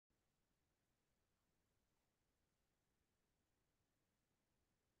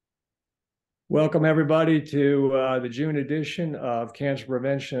Welcome, everybody, to the June edition of Cancer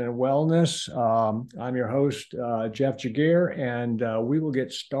Prevention and Wellness. I'm your host, Jeff Jaguar, and we will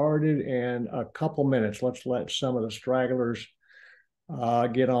get started in a couple minutes. Let's let some of the stragglers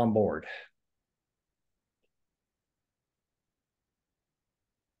get on board.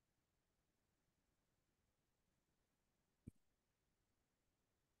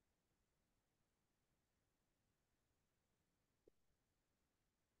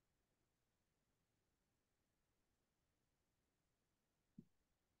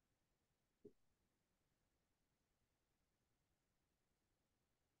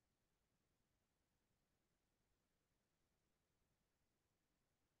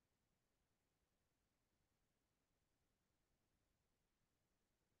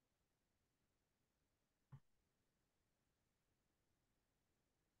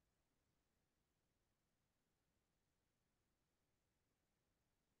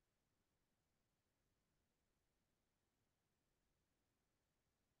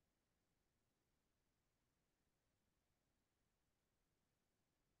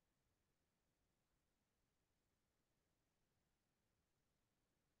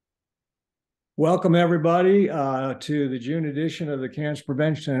 Welcome, everybody, to the June edition of the Cancer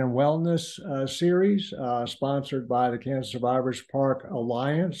Prevention and Wellness series, sponsored by the Cancer Survivors Park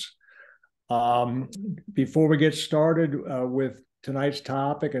Alliance. Before we get started with tonight's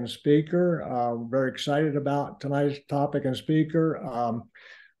topic and speaker, I'm very excited about tonight's topic and speaker.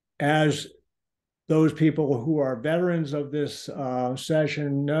 As those people who are veterans of this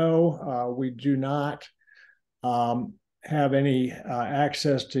session know, we do not have any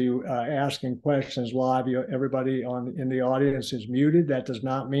access to asking questions live. Everybody in the audience is muted. That does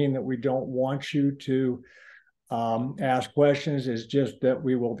not mean that we don't want you to ask questions. It's just that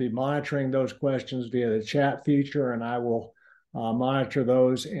we will be monitoring those questions via the chat feature, and I will monitor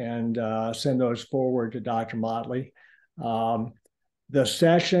those and send those forward to Dr. Motley. The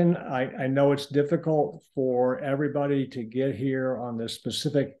session, I know it's difficult for everybody to get here on the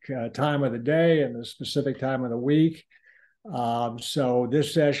specific time of the day and the specific time of the week. So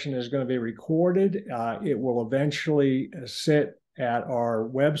this session is going to be recorded. It will eventually sit at our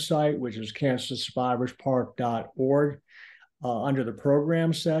website, which is cancersurvivorspark.org, under the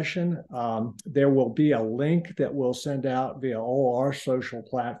program session. There will be a link that we'll send out via all our social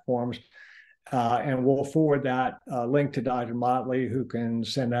platforms, and we'll forward that link to Dr. Motley, who can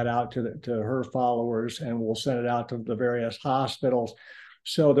send that out to her followers, and we'll send it out to the various hospitals,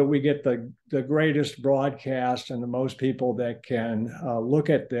 so that we get the greatest broadcast and the most people that can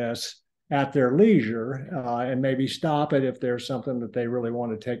look at this at their leisure and maybe stop it if there's something that they really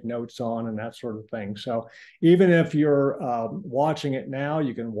want to take notes on and that sort of thing. So even if you're watching it now,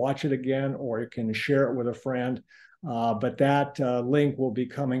 you can watch it again, or you can share it with a friend. But that link will be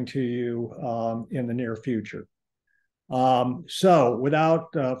coming to you in the near future. So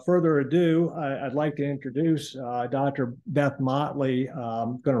without further ado, I'd like to introduce Dr. Beth Motley.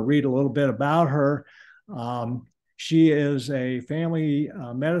 I'm going to read a little bit about her. She is a family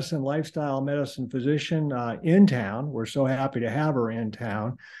medicine, lifestyle medicine physician in town. We're so happy to have her in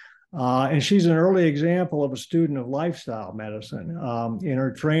town. And she's an early example of a student of lifestyle medicine. In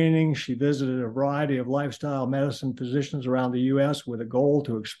her training, she visited a variety of lifestyle medicine physicians around the U.S. with a goal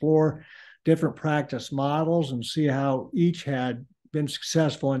to explore different practice models and see how each had been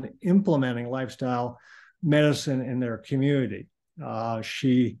successful in implementing lifestyle medicine in their community.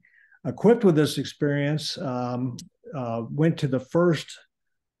 She, equipped with this experience, went to the first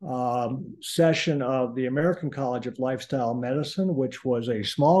session of the American College of Lifestyle Medicine, which was a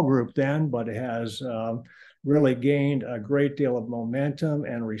small group then, but it has really gained a great deal of momentum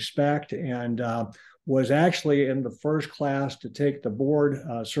and respect, and was actually in the first class to take the board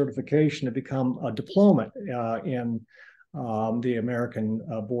certification to become a diplomate in the American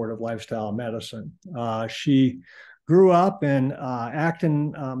Board of Lifestyle Medicine. She grew up in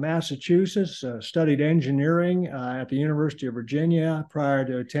Acton, Massachusetts, studied engineering at the University of Virginia prior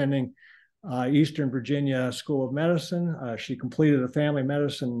to attending Eastern Virginia School of Medicine. She completed a family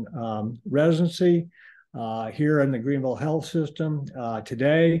medicine residency here in the Greenville Health System.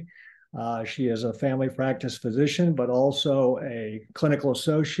 Today, she is a family practice physician, but also a clinical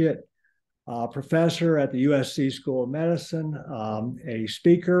associate professor at the USC School of Medicine, a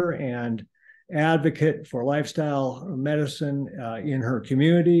speaker and advocate for lifestyle medicine in her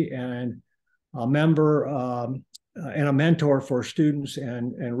community, and a member and a mentor for students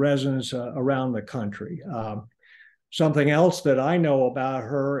and residents around the country. Something else that I know about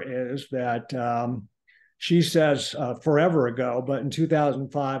her is that she says forever ago, but in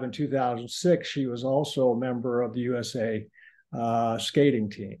 2005 and 2006, she was also a member of the USA skating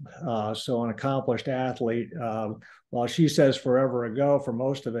team. So an accomplished athlete. While she says forever ago, for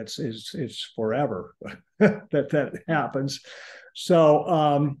most of it, it's forever that happens.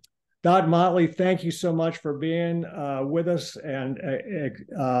 So, Dr. Motley, thank you so much for being with us and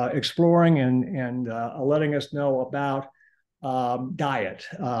exploring and letting us know about diet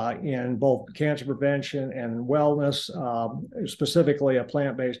in both cancer prevention and wellness, specifically a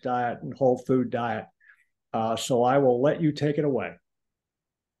plant-based diet and whole food diet. So I will let you take it away.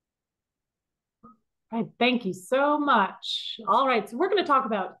 All right, thank you so much. All right, so we're going to talk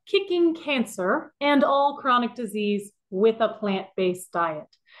about kicking cancer and all chronic disease with a plant-based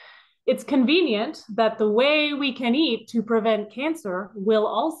diet. It's convenient that the way we can eat to prevent cancer will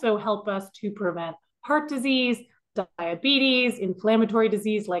also help us to prevent heart disease, diabetes, inflammatory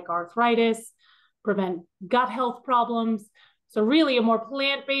disease like arthritis, prevent gut health problems. So really a more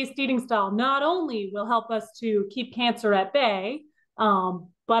plant-based eating style not only will help us to keep cancer at bay,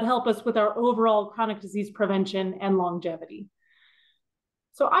 but help us with our overall chronic disease prevention and longevity.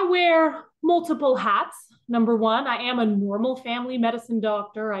 So I wear multiple hats. Number one, I am a normal family medicine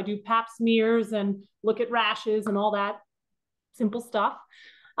doctor. I do pap smears and look at rashes and all that simple stuff.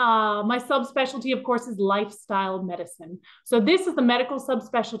 My subspecialty, of course, is lifestyle medicine. So this is the medical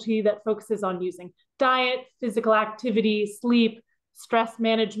subspecialty that focuses on using diet, physical activity, sleep, stress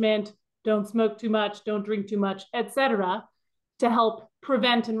management, don't smoke too much, don't drink too much, etc., to help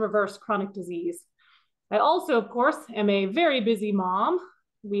prevent and reverse chronic disease. I also, of course, am a very busy mom.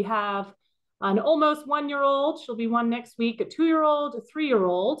 We have an almost 1-year-old, she'll be one next week, a 2-year-old, a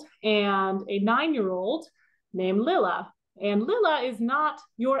 3-year-old, and a 9-year-old named Lila. And Lila is not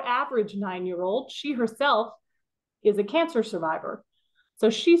your average 9-year-old. She herself is a cancer survivor. So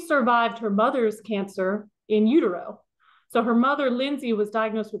she survived her mother's cancer in utero. So her mother, Lindsay, was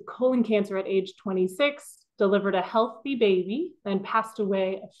diagnosed with colon cancer at age 26, delivered a healthy baby, and passed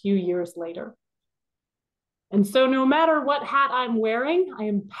away a few years later. And so no matter what hat I'm wearing, I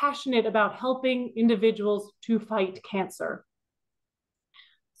am passionate about helping individuals to fight cancer.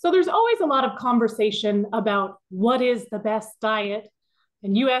 So there's always a lot of conversation about what is the best diet,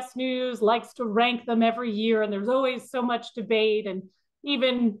 and US News likes to rank them every year, and there's always so much debate, and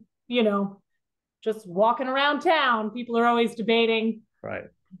even, you know, just walking around town, people are always debating, right,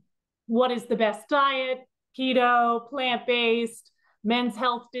 what is the best diet, keto, plant-based. Men's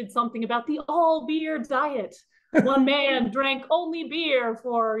Health did something about the all beer diet. One man drank only beer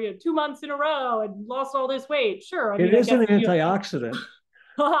for 2 months in a row and lost all this weight. Sure. It is an antioxidant.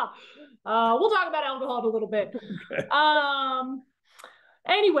 We'll talk about alcohol in a little bit. Okay.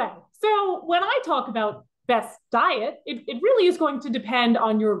 Anyway, so when I talk about best diet, it really is going to depend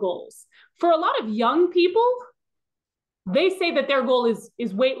on your goals. For a lot of young people, they say that their goal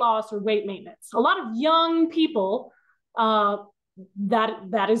is weight loss or weight maintenance. A lot of young people,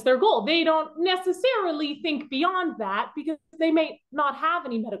 that is their goal. They don't necessarily think beyond that because they may not have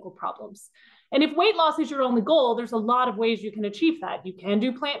any medical problems. And if weight loss is your only goal, there's a lot of ways you can achieve that. You can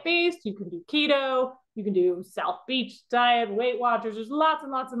do plant-based, you can do keto, you can do South Beach diet, Weight Watchers. There's lots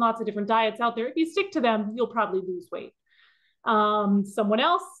and lots and lots of different diets out there. If you stick to them, you'll probably lose weight. Someone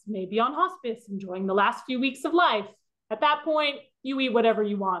else may be on hospice, enjoying the last few weeks of life. At that point, you eat whatever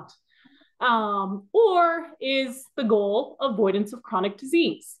you want. Or is the goal avoidance of chronic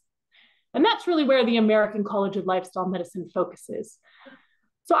disease? And that's really where the American College of Lifestyle Medicine focuses.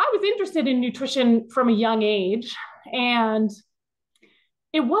 So I was interested in nutrition from a young age, and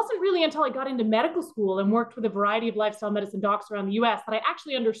it wasn't really until I got into medical school and worked with a variety of lifestyle medicine docs around the US that I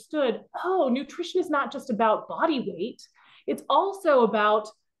actually understood, oh, nutrition is not just about body weight. It's also about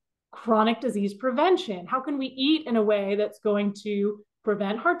chronic disease prevention. How can we eat in a way that's going to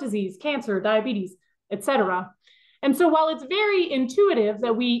prevent heart disease, cancer, diabetes, etc.? And so while it's very intuitive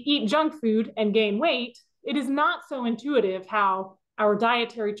that we eat junk food and gain weight, it is not so intuitive how our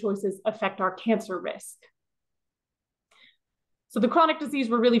dietary choices affect our cancer risk. So the chronic disease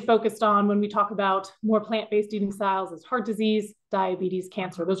we're really focused on when we talk about more plant-based eating styles is heart disease, diabetes,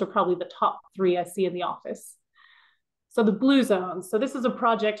 cancer. Those are probably the top 3 I see in the office. So the blue zones. So this is a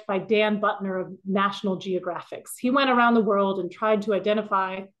project by Dan Buttner of National Geographic. He went around the world and tried to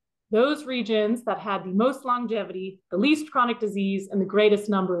identify those regions that had the most longevity, the least chronic disease, and the greatest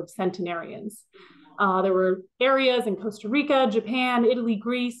number of centenarians. There were areas in Costa Rica, Japan, Italy,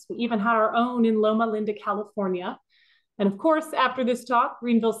 Greece. We even had our own in Loma Linda, California. And of course, after this talk,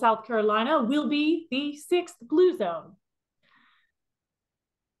 Greenville, South Carolina will be the 6th blue zone.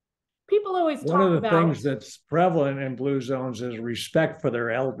 People always talk about— One of the things that's prevalent in blue zones is respect for their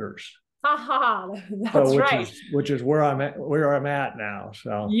elders. Haha, So that's right. which is where I'm at now.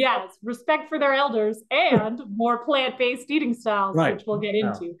 So Yes, respect for their elders and more plant-based eating styles, right. which we'll get Yeah.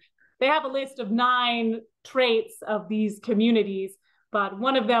 into. They have a list of 9 traits of these communities, but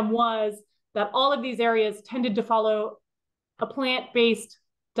one of them was that all of these areas tended to follow a plant-based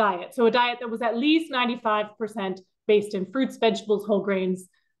diet. So a diet that was at least 95% based in fruits, vegetables, whole grains,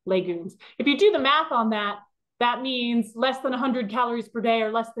 legumes. If you do the math on that, that means less than 100 calories per day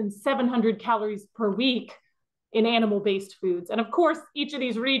or less than 700 calories per week in animal-based foods. And of course, each of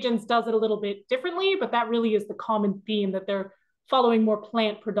these regions does it a little bit differently, but that really is the common theme, that they're following more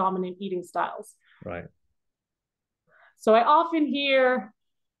plant-predominant eating styles. Right. So I often hear,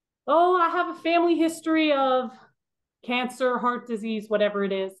 oh, I have a family history of cancer, heart disease, whatever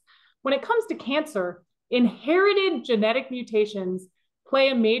it is. When it comes to cancer, inherited genetic mutations play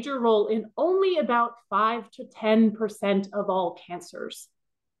a major role in only about 5 to 10% of all cancers,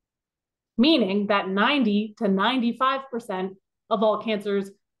 meaning that 90 to 95% of all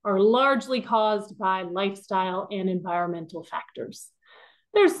cancers are largely caused by lifestyle and environmental factors.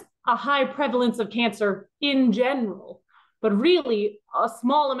 There's a high prevalence of cancer in general, but really a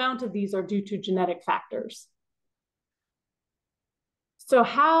small amount of these are due to genetic factors. So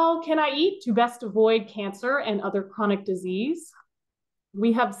how can I eat to best avoid cancer and other chronic disease?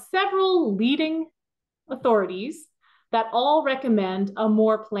 We have several leading authorities that all recommend a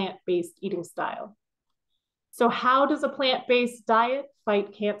more plant-based eating style. So how does a plant-based diet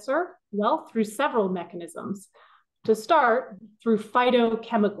fight cancer? Well, through several mechanisms. To start, through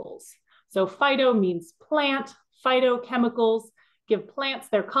phytochemicals. So phyto means plant, phytochemicals give plants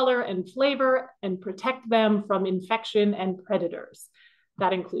their color and flavor and protect them from infection and predators.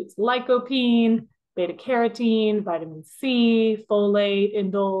 That includes lycopene, beta-carotene, vitamin C, folate,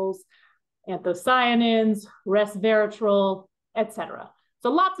 indoles, anthocyanins, resveratrol, etc. So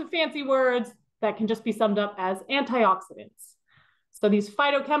lots of fancy words that can just be summed up as antioxidants. So these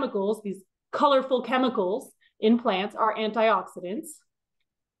phytochemicals, these colorful chemicals in plants, are antioxidants.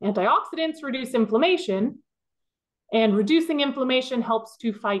 Antioxidants reduce inflammation, and reducing inflammation helps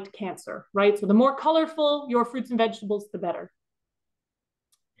to fight cancer, right? So the more colorful your fruits and vegetables, the better.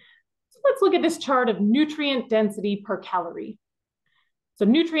 So let's look at this chart of nutrient density per calorie. So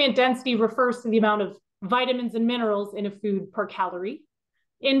nutrient density refers to the amount of vitamins and minerals in a food per calorie.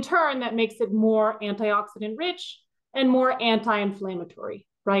 In turn, that makes it more antioxidant rich and more anti-inflammatory,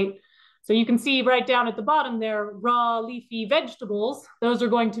 right? So you can see right down at the bottom there, raw leafy vegetables. Those are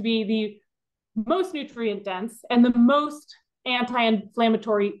going to be the most nutrient dense and the most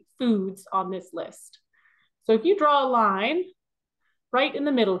anti-inflammatory foods on this list. So if you draw a line right in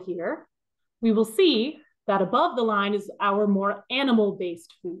the middle here, we will see that above the line is our more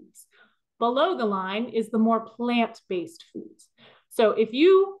animal-based foods. Below the line is the more plant-based foods. So if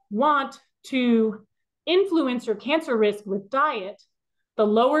you want to influence your cancer risk with diet, the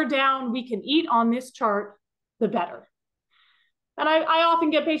lower down we can eat on this chart, the better. And I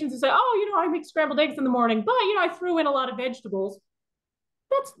often get patients who say, oh, I make scrambled eggs in the morning, but, I threw in a lot of vegetables.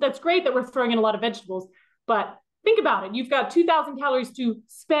 That's great that we're throwing in a lot of vegetables, but think about it. You've got 2,000 calories to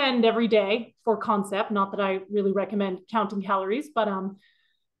spend every day for concept. Not that I really recommend counting calories, but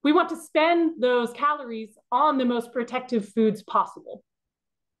we want to spend those calories on the most protective foods possible.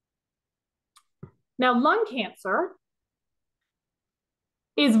 Now, lung cancer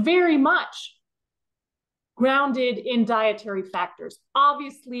is very much grounded in dietary factors.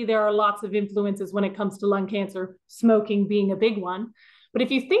 Obviously, there are lots of influences when it comes to lung cancer, smoking being a big one. But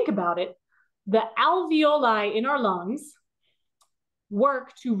if you think about it, the alveoli in our lungs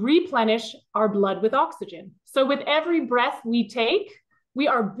work to replenish our blood with oxygen. So with every breath we take, we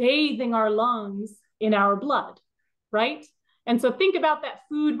are bathing our lungs in our blood, right? And so think about that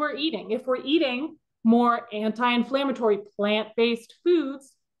food we're eating. If we're eating more anti-inflammatory plant-based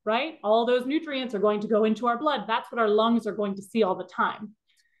foods, right? All those nutrients are going to go into our blood. That's what our lungs are going to see all the time.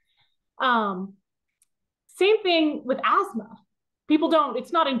 Same thing with asthma.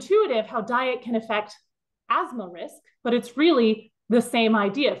 It's not intuitive how diet can affect asthma risk, but it's really the same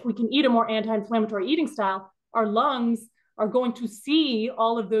idea. If we can eat a more anti-inflammatory eating style, our lungs are going to see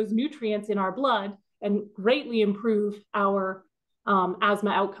all of those nutrients in our blood and greatly improve our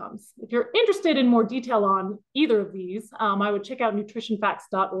asthma outcomes. If you're interested in more detail on either of these, I would check out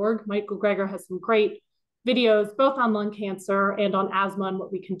nutritionfacts.org. Michael Greger has some great videos, both on lung cancer and on asthma and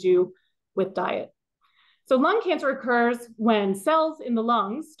what we can do with diet. So lung cancer occurs when cells in the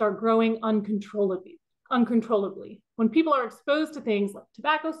lungs start growing uncontrollably. When people are exposed to things like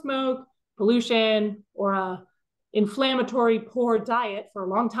tobacco smoke, pollution, or an inflammatory poor diet for a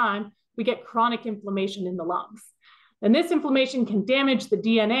long time, we get chronic inflammation in the lungs. And this inflammation can damage the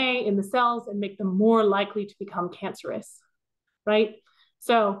DNA in the cells and make them more likely to become cancerous, right?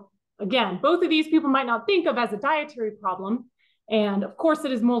 So again, both of these people might not think of as a dietary problem. And of course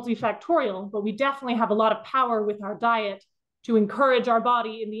it is multifactorial, but we definitely have a lot of power with our diet to encourage our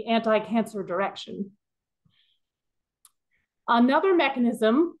body in the anti-cancer direction. Another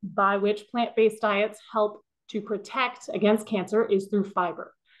mechanism by which plant-based diets help to protect against cancer is through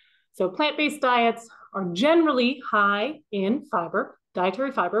fiber. So plant-based diets are generally high in fiber,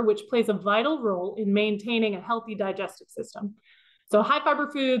 dietary fiber, which plays a vital role in maintaining a healthy digestive system. So high fiber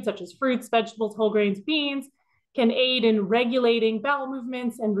foods such as fruits, vegetables, whole grains, beans can aid in regulating bowel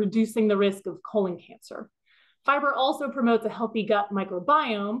movements and reducing the risk of colon cancer. Fiber also promotes a healthy gut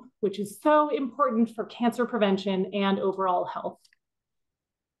microbiome, which is so important for cancer prevention and overall health.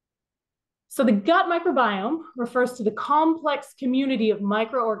 So the gut microbiome refers to the complex community of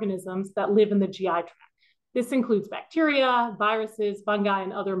microorganisms that live in the GI tract. This includes bacteria, viruses, fungi,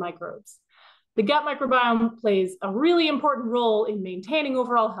 and other microbes. The gut microbiome plays a really important role in maintaining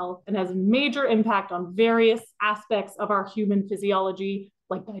overall health and has a major impact on various aspects of our human physiology,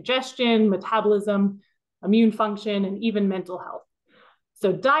 like digestion, metabolism, immune function, and even mental health.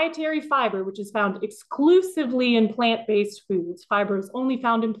 So dietary fiber, which is found exclusively in plant-based foods, fiber is only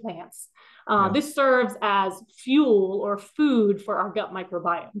found in plants. This serves as fuel or food for our gut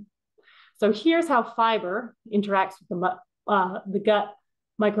microbiome. So here's how fiber interacts with the gut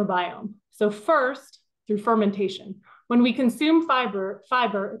microbiome. So first, through fermentation. When we consume fiber,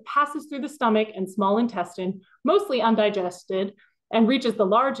 it passes through the stomach and small intestine, mostly undigested, and reaches the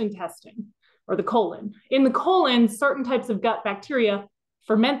large intestine, or the colon. In the colon, certain types of gut bacteria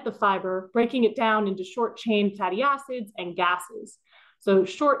ferment the fiber, breaking it down into short-chain fatty acids and gases. So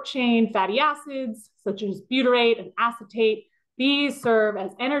short-chain fatty acids, such as butyrate and acetate, these serve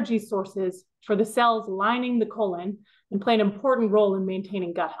as energy sources for the cells lining the colon and play an important role in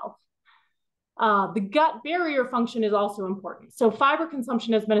maintaining gut health. The gut barrier function is also important. So fiber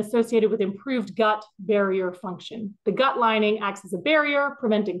consumption has been associated with improved gut barrier function. The gut lining acts as a barrier,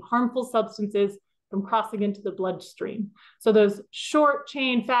 preventing harmful substances from crossing into the bloodstream. So those short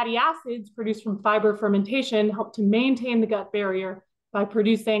chain fatty acids produced from fiber fermentation help to maintain the gut barrier by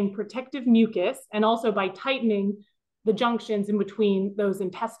producing protective mucus and also by tightening the junctions in between those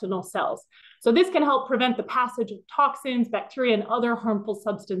intestinal cells. So this can help prevent the passage of toxins, bacteria, and other harmful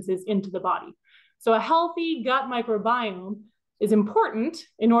substances into the body. So a healthy gut microbiome is important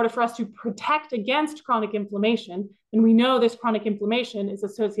in order for us to protect against chronic inflammation. And we know this chronic inflammation is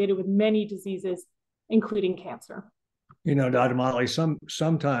associated with many diseases, including cancer. You know, Dr. Motley,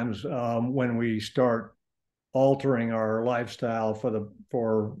 sometimes when we start altering our lifestyle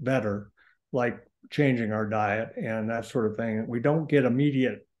for better, like changing our diet and that sort of thing, we don't get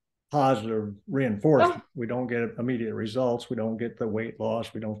immediate positive reinforcement. We don't get immediate results. We don't get the weight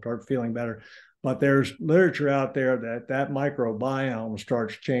loss. We don't start feeling better. But there's literature out there that microbiome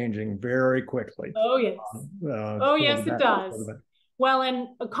starts changing very quickly. Oh, yes. Yes, it does. Well, and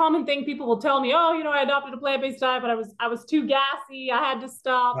a common thing people will tell me, oh, you know, I adopted a plant-based diet, but I was too gassy. I had to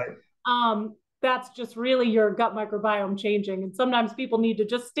stop. Right. That's just really your gut microbiome changing. And sometimes people need to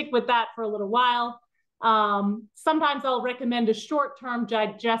just stick with that for a little while. Sometimes I'll recommend a short-term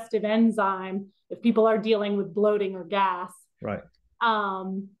digestive enzyme if people are dealing with bloating or gas. Right.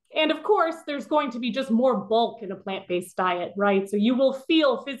 And of course, there's going to be just more bulk in a plant-based diet, right? So you will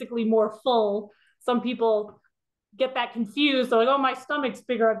feel physically more full. Some people get that confused. So like, oh, my stomach's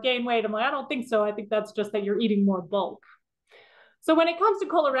bigger, I've gained weight. I'm like, I don't think so. I think that's just that you're eating more bulk. So when it comes to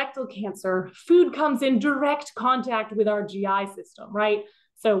colorectal cancer, food comes in direct contact with our GI system, right?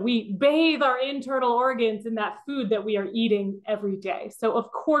 So we bathe our internal organs in that food that we are eating every day. So of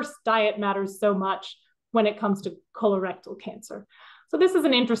course, diet matters so much when it comes to colorectal cancer. So this is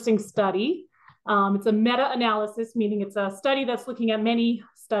an interesting study. It's a meta-analysis, meaning it's a study that's looking at many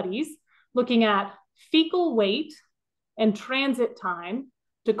studies, looking at fecal weight and transit time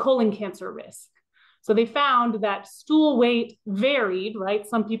to colon cancer risk. So they found that stool weight varied, right?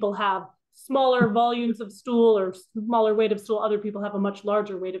 Some people have smaller volumes of stool or smaller weight of stool. Other people have a much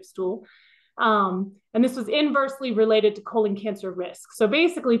larger weight of stool. And this was inversely related to colon cancer risk. So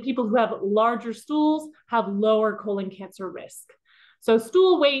basically, people who have larger stools have lower colon cancer risk. So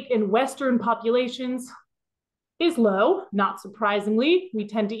stool weight in Western populations is low, not surprisingly. We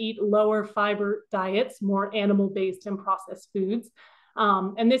tend to eat lower fiber diets, more animal-based and processed foods.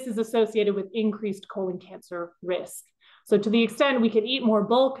 And this is associated with increased colon cancer risk. So to the extent we can eat more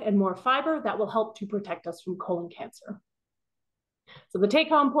bulk and more fiber, that will help to protect us from colon cancer. So the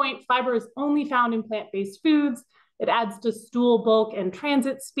take-home point, fiber is only found in plant-based foods. It adds to stool bulk and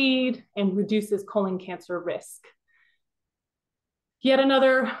transit speed and reduces colon cancer risk. Yet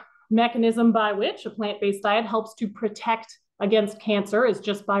another mechanism by which a plant-based diet helps to protect against cancer is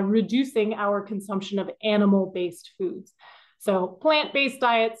just by reducing our consumption of animal-based foods. So plant-based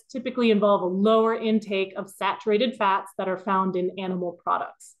diets typically involve a lower intake of saturated fats that are found in animal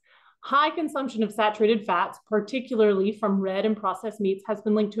products. High consumption of saturated fats, particularly from red and processed meats, has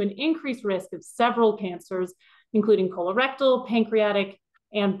been linked to an increased risk of several cancers, including colorectal, pancreatic,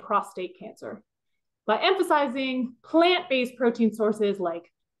 and prostate cancer. By emphasizing plant-based protein sources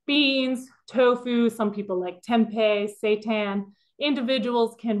like beans, tofu, some people like tempeh, seitan,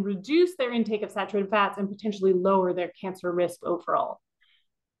 individuals can reduce their intake of saturated fats and potentially lower their cancer risk overall.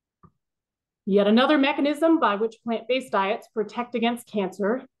 Yet another mechanism by which plant-based diets protect against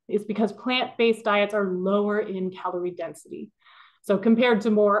cancer is because plant-based diets are lower in calorie density. So compared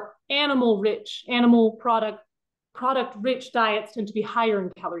to more animal-rich, animal product-rich diets tend to be higher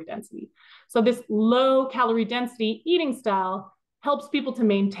in calorie density. So this low calorie density eating style helps people to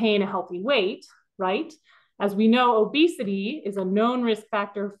maintain a healthy weight, right? As we know, obesity is a known risk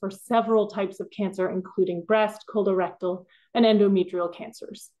factor for several types of cancer, including breast, colorectal, and endometrial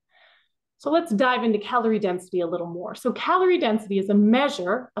cancers. So let's dive into calorie density a little more. So calorie density is a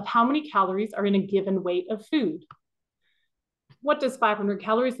measure of how many calories are in a given weight of food. What does 500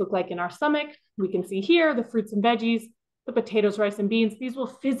 calories look like in our stomach? We can see here the fruits and veggies, the potatoes, rice, and beans. These will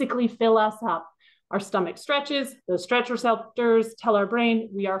physically fill us up. Our stomach stretches, those stretch receptors tell our brain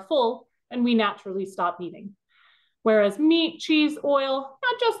we are full, and we naturally stop eating. Whereas meat, cheese, oil,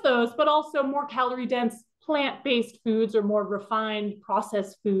 not just those, but also more calorie-dense plant-based foods or more refined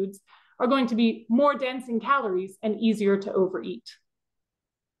processed foods are going to be more dense in calories and easier to overeat.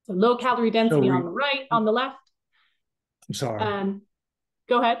 So low calorie density on the right, on the left. I'm sorry.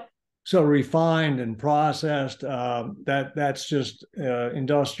 Go ahead. So refined and processed, that's just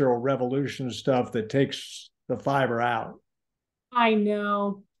industrial revolution stuff that takes the fiber out. I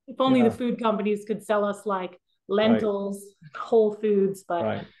know. If only the food companies could sell us like lentils, whole foods,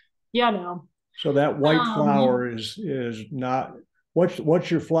 but no. So that white flour is not. What's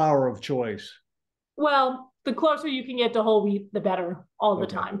your flour of choice? Well, the closer you can get to whole wheat, the better all the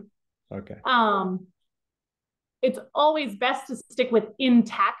time. Okay. It's always best to stick with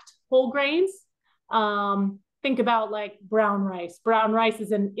intact whole grains. Think about like brown rice. Brown rice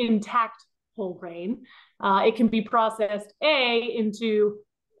is an intact whole grain. It can be processed into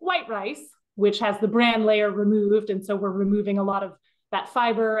white rice, which has the bran layer removed. And so we're removing a lot of that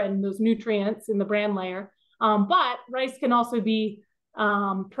fiber and those nutrients in the bran layer. But rice can also be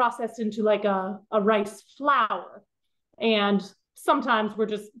processed into like a rice flour. And sometimes we're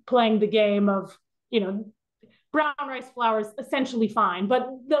just playing the game of, brown rice flour is essentially fine, but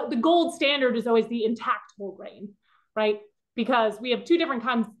the gold standard is always the intact whole grain, right? Because we have two different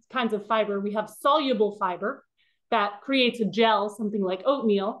kinds of fiber. We have soluble fiber that creates a gel, something like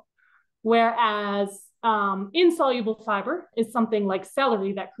oatmeal, whereas insoluble fiber is something like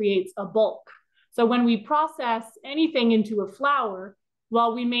celery that creates a bulk. So when we process anything into a flour,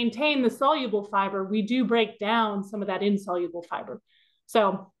 while we maintain the soluble fiber, we do break down some of that insoluble fiber.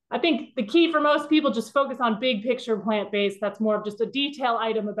 So I think the key for most people, just focus on big picture plant-based. That's more of just a detail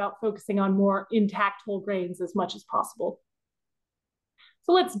item about focusing on more intact whole grains as much as possible.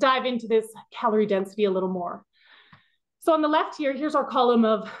 So let's dive into this calorie density a little more. So on the left here, here's our column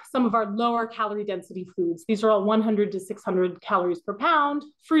of some of our lower calorie density foods. These are all 100 to 600 calories per pound: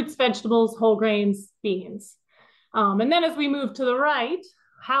 fruits, vegetables, whole grains, beans. And then as we move to the right,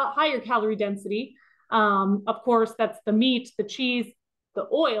 higher calorie density, of course, that's the meat, the cheese. The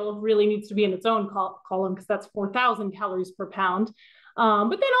oil really needs to be in its own column because that's 4,000 calories per pound. But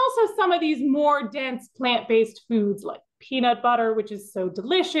then also some of these more dense plant-based foods like peanut butter, which is so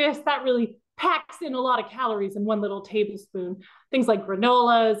delicious, that really packs in a lot of calories in one little tablespoon. Things like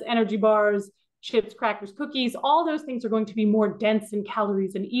granolas, energy bars, chips, crackers, cookies, all those things are going to be more dense in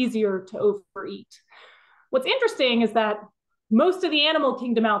calories and easier to overeat. What's interesting is that most of the animal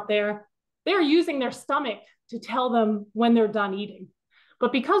kingdom out there, they're using their stomach to tell them when they're done eating.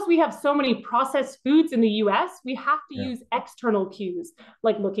 But because we have so many processed foods in the US, we have to use external cues,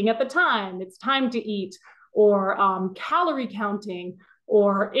 like looking at the time, it's time to eat, or calorie counting,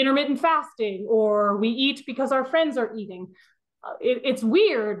 or intermittent fasting, or we eat because our friends are eating. It's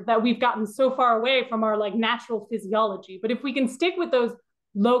weird that we've gotten so far away from our like natural physiology. But if we can stick with those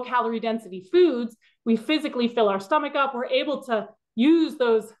low calorie density foods, we physically fill our stomach up, we're able to use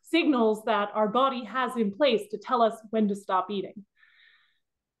those signals that our body has in place to tell us when to stop eating.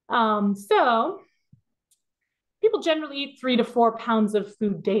 So people generally eat 3 to 4 pounds of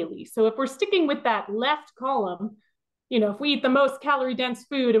food daily. So if we're sticking with that left column, if we eat the most calorie dense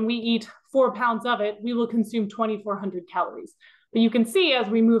food and we eat 4 pounds of it, we will consume 2,400 calories. But you can see as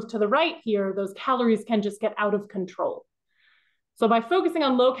we move to the right here, those calories can just get out of control. So by focusing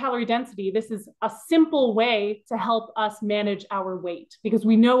on low calorie density, this is a simple way to help us manage our weight, because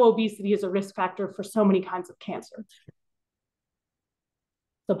we know obesity is a risk factor for so many kinds of cancer.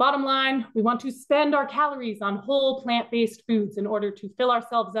 So bottom line, we want to spend our calories on whole plant-based foods in order to fill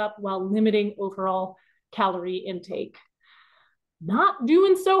ourselves up while limiting overall calorie intake. Not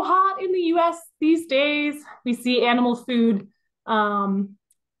doing so hot in the US these days. We see animal food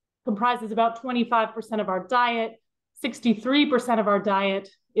comprises about 25% of our diet. 63% of our diet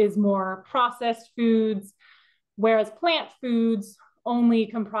is more processed foods, whereas plant foods only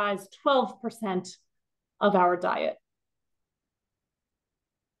comprise 12% of our diet.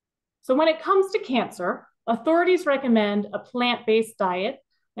 So when it comes to cancer, authorities recommend a plant-based diet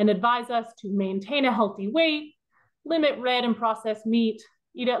and advise us to maintain a healthy weight, limit red and processed meat,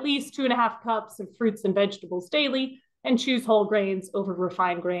 eat at least 2.5 cups of fruits and vegetables daily, and choose whole grains over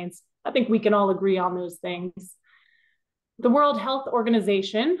refined grains. I think we can all agree on those things. The World Health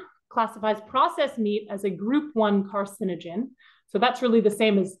Organization classifies processed meat as a group 1 carcinogen. So that's really the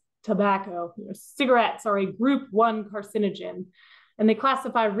same as tobacco. Cigarettes are a group 1 carcinogen, and they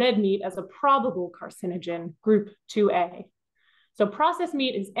classify red meat as a probable carcinogen, group 2A. So processed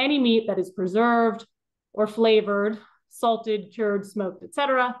meat is any meat that is preserved or flavored, salted, cured, smoked,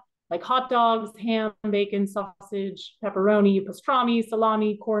 etc., like hot dogs, ham, bacon, sausage, pepperoni, pastrami,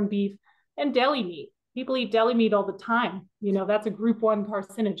 salami, corned beef, and deli meat. People eat deli meat all the time. You know, that's a group 1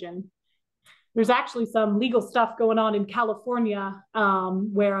 carcinogen. There's actually some legal stuff going on in California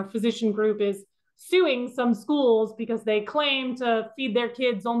where a physician group is suing some schools because they claim to feed their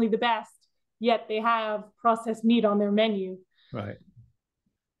kids only the best, yet they have processed meat on their menu. Right.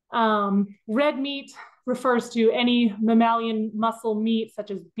 Red meat refers to any mammalian muscle meat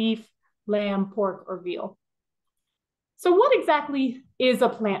such as beef, lamb, pork, or veal. So what exactly is a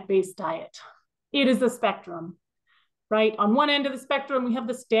plant-based diet? It is a spectrum, right? On one end of the spectrum, we have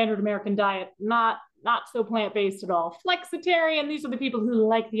the standard American diet, not so plant-based at all. Flexitarian, these are the people who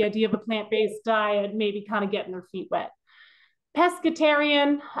like the idea of a plant-based diet, maybe kind of getting their feet wet.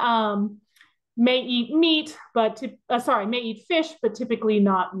 Pescatarian may eat meat, may eat fish, but typically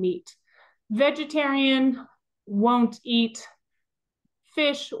not meat. Vegetarian won't eat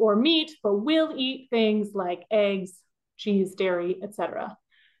fish or meat, but will eat things like eggs, cheese, dairy, etc.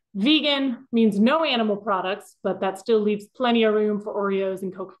 Vegan means no animal products, but that still leaves plenty of room for Oreos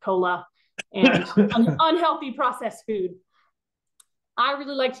and Coca-Cola and unhealthy processed food. I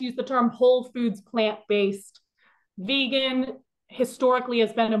really like to use the term whole foods plant-based. Vegan historically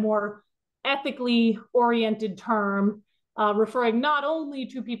has been a more ethically oriented term, referring not only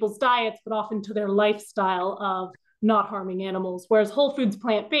to people's diets, but often to their lifestyle of not harming animals, whereas whole foods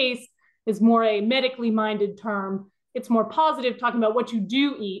plant-based is more a medically minded term. It's more positive, talking about what you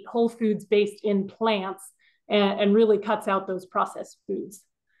do eat, whole foods based in plants, and really cuts out those processed foods.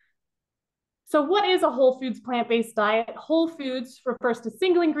 So what is a whole foods plant-based diet? Whole foods refers to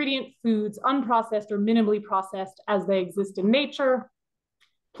single ingredient foods, unprocessed or minimally processed as they exist in nature.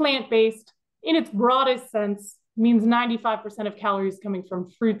 Plant-based, in its broadest sense, means 95% of calories coming from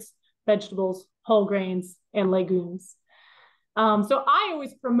fruits, vegetables, whole grains, and legumes. So I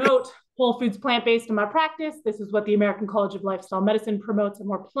always promote whole foods plant-based in my practice. This is what the American College of Lifestyle Medicine promotes, a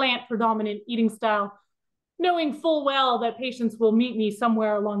more plant-predominant eating style, knowing full well that patients will meet me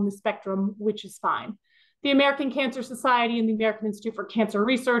somewhere along the spectrum, which is fine. The American Cancer Society and the American Institute for Cancer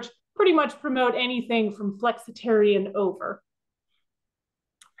Research pretty much promote anything from flexitarian over.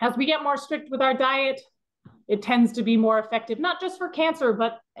 As we get more strict with our diet, it tends to be more effective, not just for cancer,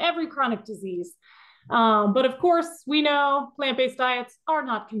 but every chronic disease. But of course, we know plant-based diets are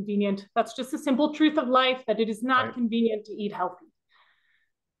not convenient. That's just a simple truth of life, that it is not convenient to eat healthy.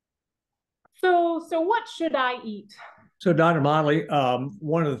 So what should I eat? So Dr. Motley,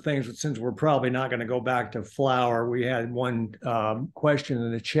 one of the things, since we're probably not going to go back to flour, we had one question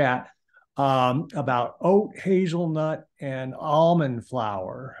in the chat about oat, hazelnut, and almond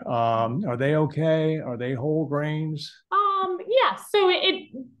flour. Are they okay? Are they whole grains? Yeah, so it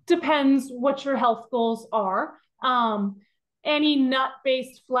depends what your health goals are. Any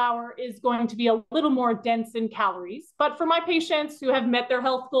nut-based flour is going to be a little more dense in calories. But for my patients who have met their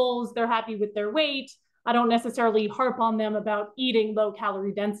health goals, they're happy with their weight, I don't necessarily harp on them about eating low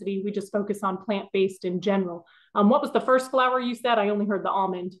calorie density. We just focus on plant-based in general. What was the first flour you said? I only heard the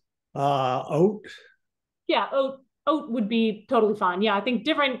almond. Oat. Yeah, oat would be totally fine. Yeah, I think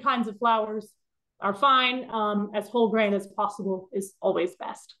different kinds of flours are fine. As whole grain as possible is always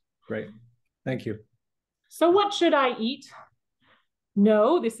best. Great. Thank you. So what should I eat?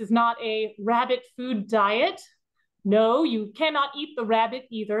 No, this is not a rabbit food diet. No, you cannot eat the rabbit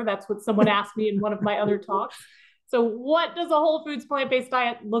either. That's what someone asked me in one of my other talks. So what does a whole foods plant-based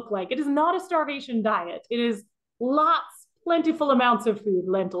diet look like? It is not a starvation diet. It is lots, plentiful amounts of food: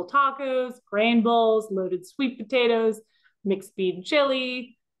 lentil tacos, grain bowls, loaded sweet potatoes, mixed bean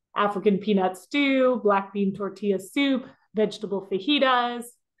chili, African peanut stew, black bean tortilla soup, vegetable fajitas,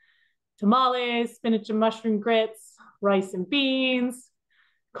 tamales, spinach and mushroom grits, rice and beans,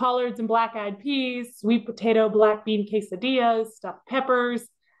 collards and black-eyed peas, sweet potato, black bean quesadillas, stuffed peppers.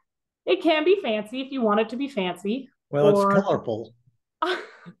 It can be fancy if you want it to be fancy. Well, it's colorful.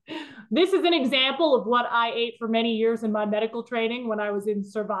 This is an example of what I ate for many years in my medical training when I was in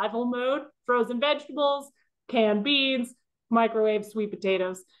survival mode: frozen vegetables, canned beans, microwave sweet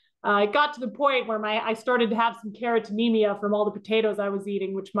potatoes. It got to the point where I started to have some keratonemia from all the potatoes I was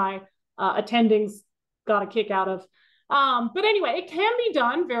eating, which my attendings got a kick out of. But anyway, it can be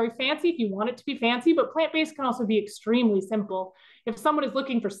done very fancy if you want it to be fancy, but plant-based can also be extremely simple. If someone is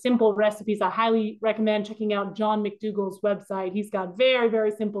looking for simple recipes, I highly recommend checking out John McDougall's website. He's got very, very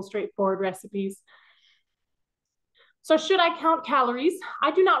simple, straightforward recipes. So should I count calories?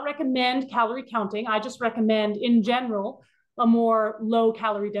 I do not recommend calorie counting. I just recommend, in general, a more low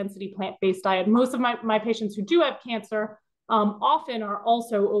calorie density plant-based diet. Most of my patients who do have cancer often are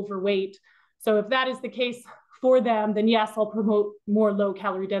also overweight. So if that is the case for them, then yes, I'll promote more low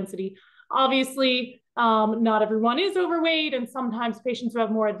calorie density. Obviously, not everyone is overweight, and sometimes patients who have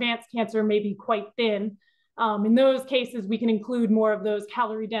more advanced cancer may be quite thin. In those cases, we can include more of those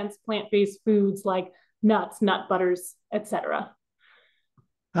calorie dense plant-based foods like nuts, nut butters, etc.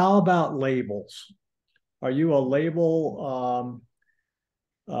 How about labels? Are you a label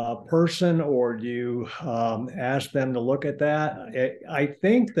person, or do you ask them to look at that? I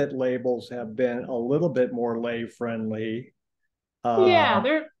think that labels have been a little bit more lay friendly. Yeah,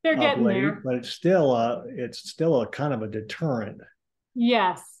 they're getting late, there. but it's still a kind of a deterrent.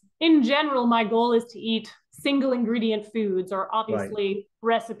 Yes. In general, my goal is to eat single ingredient foods, or obviously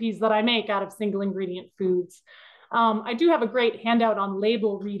recipes that I make out of single ingredient foods. I do have a great handout on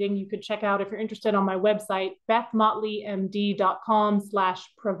label reading you could check out if you're interested on my website,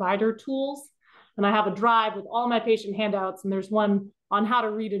 bethmotleymd.com/provider tools. And I have a drive with all my patient handouts, and there's one on how to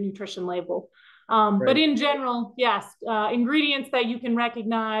read a nutrition label. But in general, yes, ingredients that you can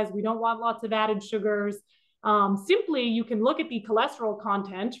recognize. We don't want lots of added sugars. Simply, you can look at the cholesterol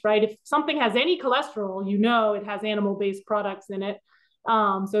content, right? If something has any cholesterol, you know it has animal-based products in it.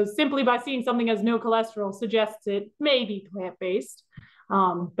 So simply by seeing something has no cholesterol suggests it may be plant-based.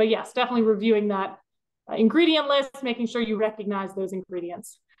 But yes, definitely reviewing that ingredient list, making sure you recognize those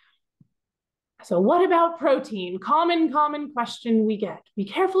ingredients. So what about protein? Common question we get. Be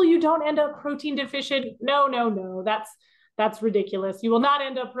careful you don't end up protein deficient. No, that's ridiculous. You will not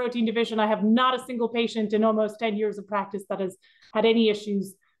end up protein deficient. I have not a single patient in almost 10 years of practice that has had any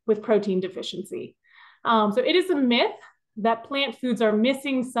issues with protein deficiency. So it is a myth that plant foods are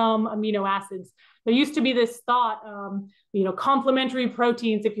missing some amino acids. There used to be this thought, complementary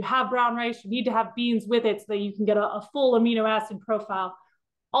proteins. If you have brown rice, you need to have beans with it so that you can get a full amino acid profile.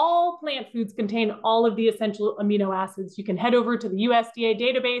 All plant foods contain all of the essential amino acids. You can head over to the USDA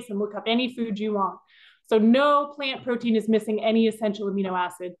database and look up any food you want. So no plant protein is missing any essential amino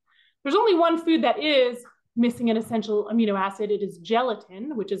acid. There's only one food that is missing an essential amino acid. It is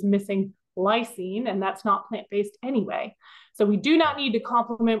gelatin, which is missing lysine, and that's not plant-based anyway. So we do not need to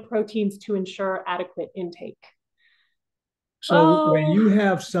complement proteins to ensure adequate intake. So when you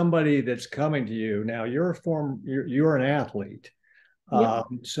have somebody that's coming to you, now you're an athlete. Yep.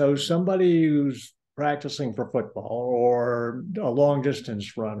 So somebody who's practicing for football or a long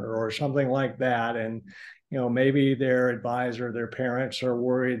distance runner or something like that, and maybe their advisor, their parents are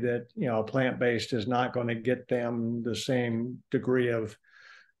worried that plant-based is not going to get them the same degree of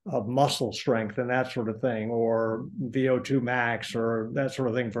muscle strength and that sort of thing, or VO2 max or that sort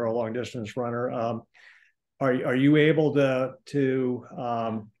of thing for a long distance runner. Are you able to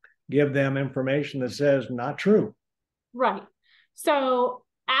give them information that says not true? Right. So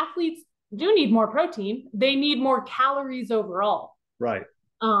athletes do need more protein. They need more calories overall. Right.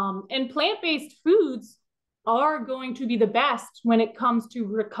 And plant-based foods are going to be the best when it comes to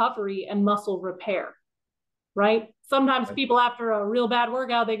recovery and muscle repair, right? Sometimes people, after a real bad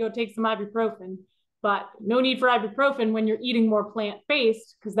workout, they go take some ibuprofen, but no need for ibuprofen when you're eating more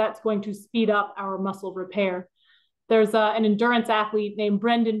plant-based, because that's going to speed up our muscle repair. There's an endurance athlete named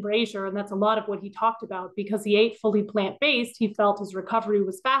Brendan Brazier, and that's a lot of what he talked about. Because he ate fully plant-based, he felt his recovery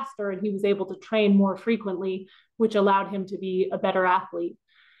was faster and he was able to train more frequently, which allowed him to be a better athlete.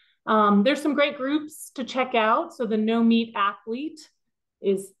 There's some great groups to check out. So the No Meat Athlete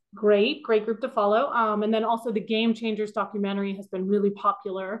is Great group to follow. And then also the Game Changers documentary has been really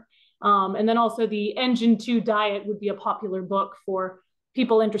popular. And then also the Engine 2 Diet would be a popular book for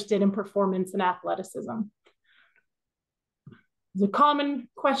people interested in performance and athleticism. The common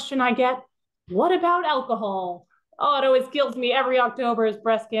question I get, what about alcohol? Oh, it always kills me. Every October is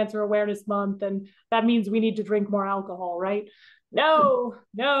Breast Cancer Awareness Month, and that means we need to drink more alcohol, right? No,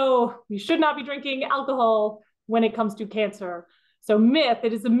 we should not be drinking alcohol when it comes to cancer. So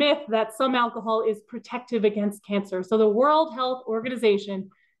it is a myth that some alcohol is protective against cancer. So the World Health Organization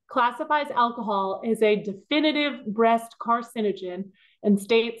classifies alcohol as a definitive breast carcinogen and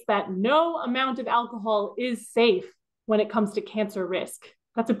states that no amount of alcohol is safe when it comes to cancer risk.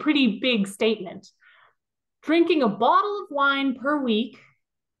 That's a pretty big statement. Drinking a bottle of wine per week,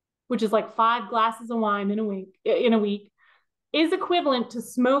 which is like 5 glasses of wine in a week, is equivalent to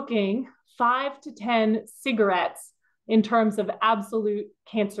smoking 5 to 10 cigarettes in terms of absolute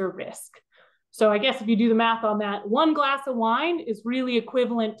cancer risk. So I guess if you do the math on that, 1 glass of wine is really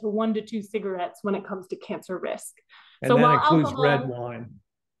equivalent to 1 to 2 cigarettes when it comes to cancer risk. And so that includes red wine.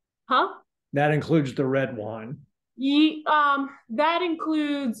 Huh? That includes the red wine. That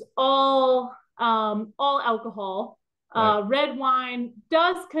includes all alcohol. Right. Red wine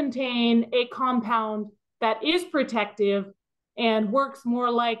does contain a compound that is protective and works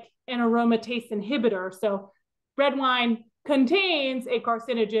more like an aromatase inhibitor. So red wine contains a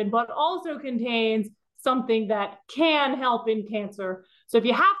carcinogen, but also contains something that can help in cancer. So if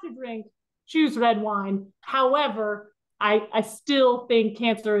you have to drink, choose red wine. However, I still think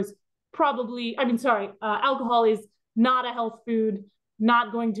alcohol is not a health food,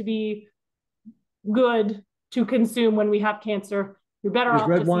 not going to be good to consume when we have cancer. You're better off. Is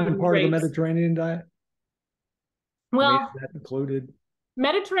red wine part of the Mediterranean diet? Well, is that included?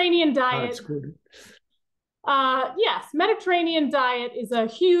 Mediterranean diet. Yes, Mediterranean diet is a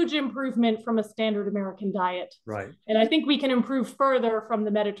huge improvement from a standard American diet. Right. And I think we can improve further from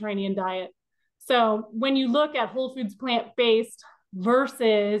the Mediterranean diet. So when you look at whole foods plant-based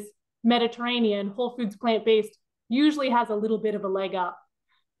versus Mediterranean, whole foods plant-based usually has a little bit of a leg up.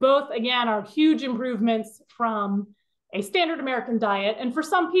 Both, again, are huge improvements from a standard American diet. And for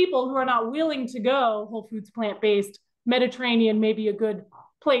some people who are not willing to go whole foods plant-based, Mediterranean may be a good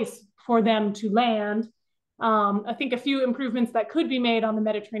place for them to land. I think a few improvements that could be made on the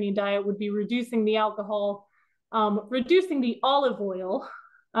Mediterranean diet would be reducing the alcohol, reducing the olive oil,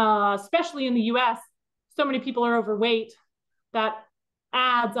 especially in the US. So many people are overweight that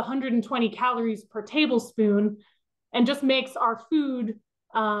adds 120 calories per tablespoon and just makes our food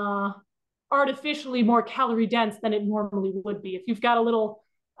artificially more calorie dense than it normally would be. If you've got a little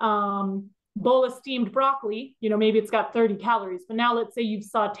bowl of steamed broccoli, maybe it's got 30 calories, but now let's say you've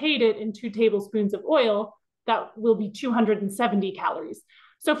sauteed it in 2 tablespoons of oil, that will be 270 calories.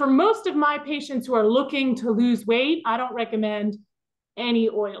 So for most of my patients who are looking to lose weight, I don't recommend any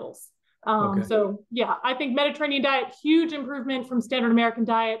oils. Okay. So yeah, I think Mediterranean diet, huge improvement from standard American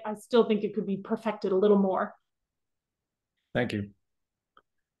diet. I still think it could be perfected a little more. Thank you.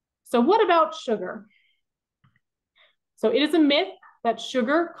 So what about sugar? So it is a myth that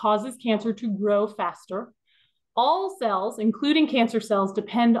sugar causes cancer to grow faster. All cells, including cancer cells,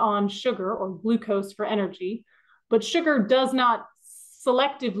 depend on sugar or glucose for energy, but sugar does not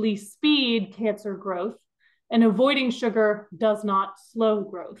selectively speed cancer growth, and avoiding sugar does not slow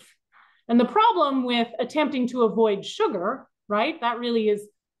growth. And the problem with attempting to avoid sugar, right, that really is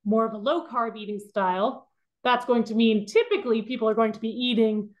more of a low-carb eating style. That's going to mean typically people are going to be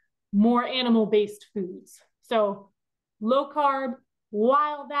eating more animal-based foods. So low carb,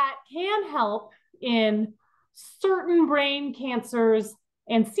 while that can help in certain brain cancers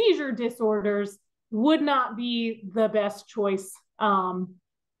and seizure disorders, would not be the best choice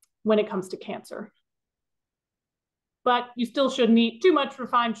when it comes to cancer. But you still shouldn't eat too much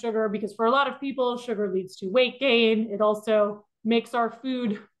refined sugar, because for a lot of people, sugar leads to weight gain. It also makes our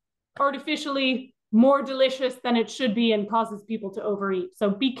food artificially more delicious than it should be and causes people to overeat. So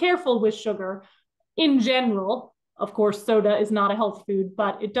be careful with sugar in general. Of course, soda is not a health food,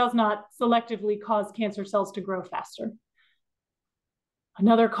 but it does not selectively cause cancer cells to grow faster.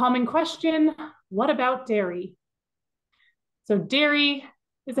 Another common question, what about dairy? So dairy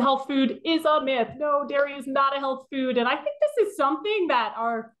is a health food is a myth. No, dairy is not a health food. And I think this is something that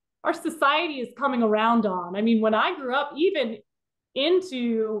our society is coming around on. I mean, when I grew up, even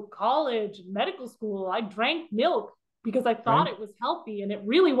into college, medical school, I drank milk because I thought it was healthy. And it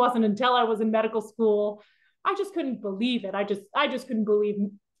really wasn't until I was in medical school. I just couldn't believe it. I just couldn't believe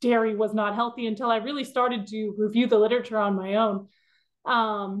dairy was not healthy until I really started to review the literature on my own.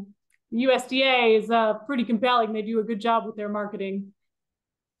 USDA is pretty compelling. They do a good job with their marketing.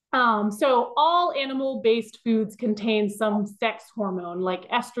 So all animal-based foods contain some sex hormone like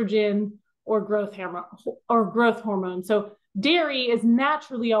estrogen or growth hormone. So dairy is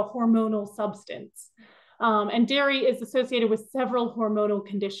naturally a hormonal substance. And dairy is associated with several hormonal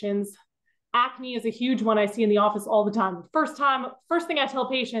conditions. Acne is a huge one I see in the office all the time. First thing I tell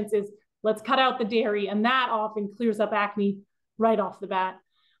patients is, let's cut out the dairy, and that often clears up acne right off the bat.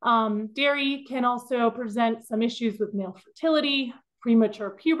 Dairy can also present some issues with male fertility, premature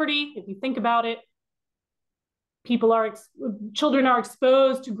puberty. If you think about it, children are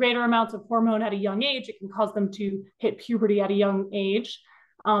exposed to greater amounts of hormone at a young age. It can cause them to hit puberty at a young age,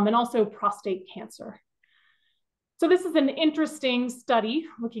 and also prostate cancer. So this is an interesting study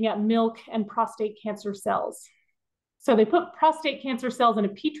looking at milk and prostate cancer cells. So they put prostate cancer cells in a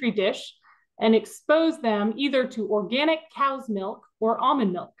petri dish and exposed them either to organic cow's milk or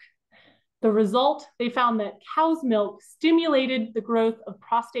almond milk. The result, they found that cow's milk stimulated the growth of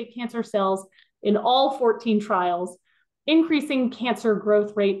prostate cancer cells in all 14 trials, increasing cancer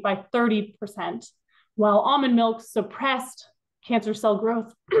growth rate by 30%, while almond milk suppressed cancer cell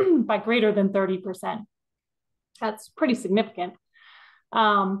growth by greater than 30%. That's pretty significant.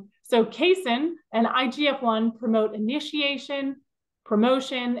 So casein and IGF-1 promote initiation,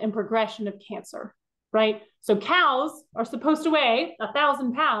 promotion, and progression of cancer, right? So cows are supposed to weigh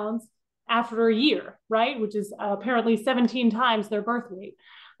 1,000 pounds after a year, right? Which is apparently 17 times their birth weight.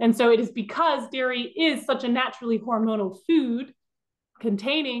 And so it is because dairy is such a naturally hormonal food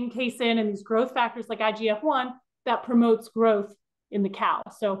containing casein and these growth factors like IGF-1 that promotes growth in the cow.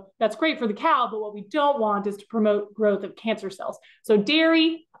 So that's great for the cow, but what we don't want is to promote growth of cancer cells. So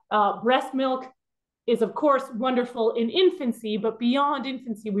dairy, breast milk is of course wonderful in infancy, but beyond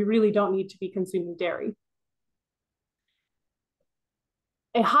infancy, we really don't need to be consuming dairy.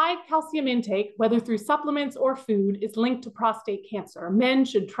 A high calcium intake, whether through supplements or food, is linked to prostate cancer. Men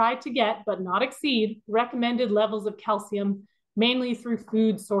should try to get, but not exceed, recommended levels of calcium, mainly through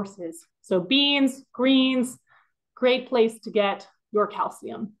food sources. So beans, greens, great place to get your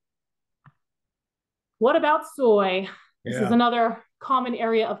calcium. What about soy? This is another common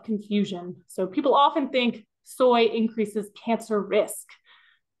area of confusion. So people often think soy increases cancer risk.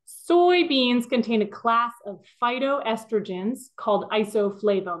 Soybeans contain a class of phytoestrogens called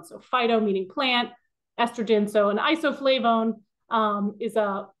isoflavones. So phyto meaning plant, estrogen. So an isoflavone is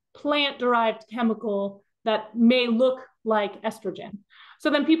a plant-derived chemical that may look like estrogen. So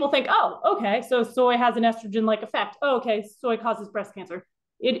then people think, oh, okay, so soy has an estrogen-like effect. Oh, okay, soy causes breast cancer.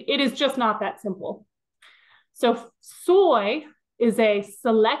 It is just not that simple. So soy is a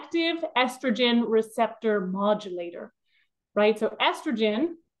selective estrogen receptor modulator, right? So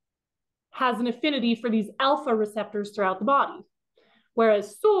estrogen has an affinity for these alpha receptors throughout the body,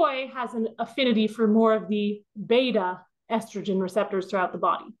 whereas soy has an affinity for more of the beta estrogen receptors throughout the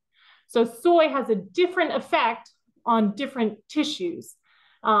body. So soy has a different effect on different tissues,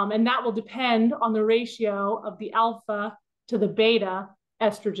 and that will depend on the ratio of the alpha to the beta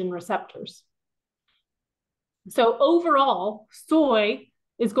estrogen receptors. So overall, soy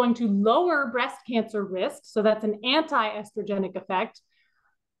is going to lower breast cancer risk, so that's an anti-estrogenic effect,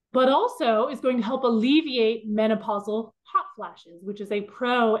 but also is going to help alleviate menopausal hot flashes, which is a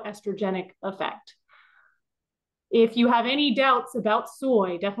pro-estrogenic effect. If you have any doubts about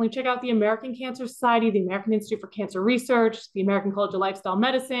soy, definitely check out the American Cancer Society, the American Institute for Cancer Research, the American College of Lifestyle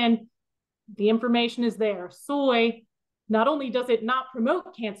Medicine. The information is there. Soy, not only does it not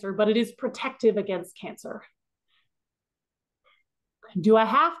promote cancer, but it is protective against cancer. Do I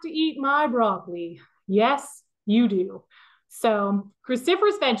have to eat my broccoli? Yes, you do. So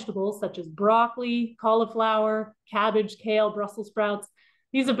cruciferous vegetables such as broccoli, cauliflower, cabbage, kale, Brussels sprouts,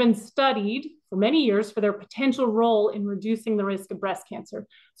 these have been studied for many years for their potential role in reducing the risk of breast cancer.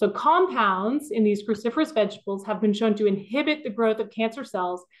 So compounds in these cruciferous vegetables have been shown to inhibit the growth of cancer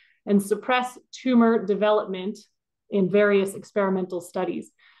cells and suppress tumor development in various experimental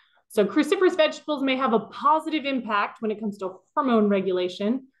studies. So cruciferous vegetables may have a positive impact when it comes to hormone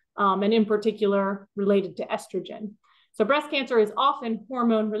regulation, and in particular related to estrogen. So breast cancer is often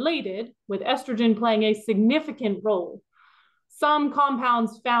hormone related, with estrogen playing a significant role. Some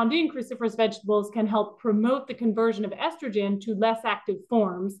compounds found in cruciferous vegetables can help promote the conversion of estrogen to less active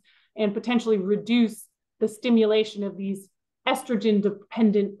forms and potentially reduce the stimulation of these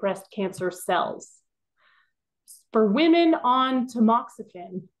estrogen-dependent breast cancer cells. For women on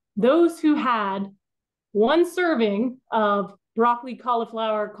tamoxifen, those who had one serving of broccoli,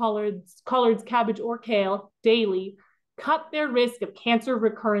 cauliflower, collards, cabbage, or kale daily cut their risk of cancer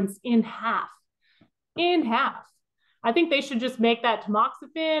recurrence in half. In half. I think they should just make that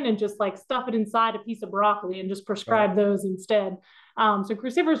tamoxifen and just like stuff it inside a piece of broccoli and just prescribe those instead. So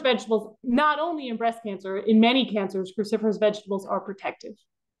cruciferous vegetables, not only in breast cancer, in many cancers, cruciferous vegetables are protective.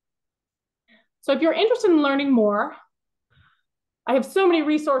 So if you're interested in learning more, I have so many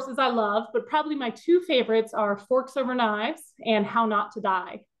resources I love, but probably my two favorites are Forks Over Knives and How Not to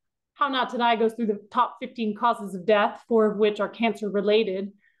Die. How Not to Die goes through the top 15 causes of death, 4 of which are cancer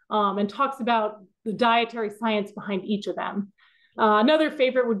related, and talks about the dietary science behind each of them. Another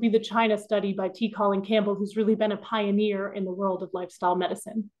favorite would be the China study by T. Colin Campbell, who's really been a pioneer in the world of lifestyle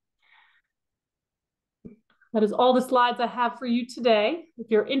medicine. That is all the slides I have for you today. If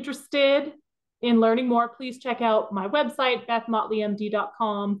you're interested in learning more, please check out my website,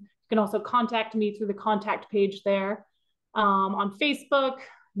 bethmotleymd.com. You can also contact me through the contact page there. On Facebook,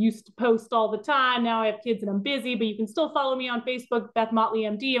 used to post all the time. Now I have kids and I'm busy, but you can still follow me on Facebook, Beth Motley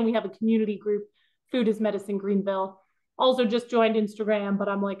MD, and we have a community group, Food is Medicine Greenville. Also just joined Instagram, but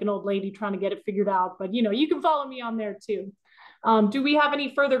I'm like an old lady trying to get it figured out. But you know, you can follow me on there too. Do we have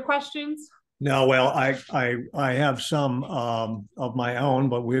any further questions? No, well, I have some of my own,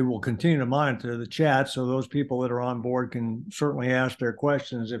 but we will continue to monitor the chat so those people that are on board can certainly ask their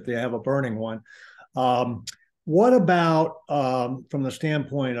questions if they have a burning one. What about from the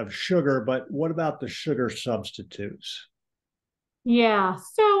standpoint of sugar, but what about the sugar substitutes? Yeah,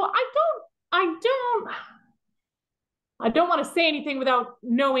 so I don't want to say anything without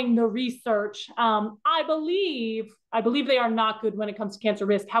knowing the research. I believe they are not good when it comes to cancer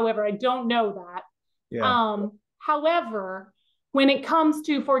risk. However, I don't know that. Yeah. However, when it comes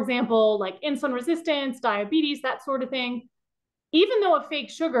to, for example, like insulin resistance, diabetes, that sort of thing, even though a fake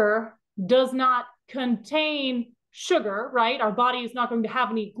sugar does not contain sugar, right? Our body is not going to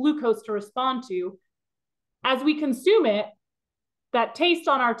have any glucose to respond to. As we consume it, that taste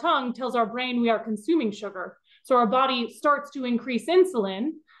on our tongue tells our brain we are consuming sugar. So our body starts to increase insulin.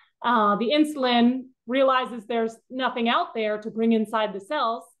 The insulin realizes there's nothing out there to bring inside the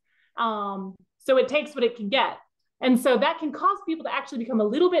cells. So it takes what it can get. And so that can cause people to actually become a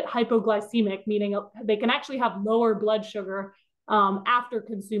little bit hypoglycemic, meaning they can actually have lower blood sugar after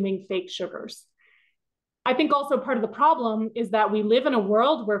consuming fake sugars. I think also part of the problem is that we live in a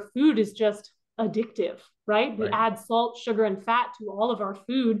world where food is just addictive, right? We add salt, sugar, and fat to all of our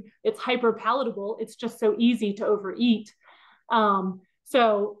food. It's hyper palatable. It's just so easy to overeat.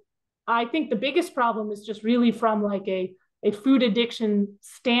 So I think the biggest problem is just really from like a food addiction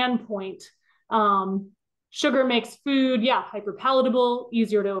standpoint. Sugar makes food, hyper palatable,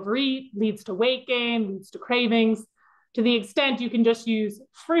 easier to overeat, leads to weight gain, leads to cravings. To the extent you can just use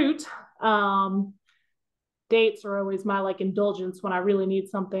fruit, dates are always my like indulgence when I really need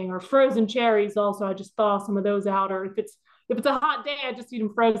something, or frozen cherries. Also, I just thaw some of those out, or if it's a hot day, I just eat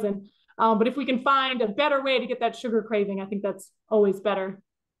them frozen. But if we can find a better way to get that sugar craving, I think that's always better.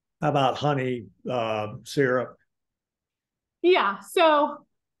 How about honey syrup? Yeah, so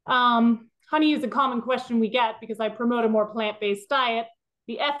honey is a common question we get because I promote a more plant-based diet.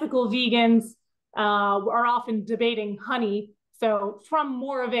 The ethical vegans are often debating honey. So from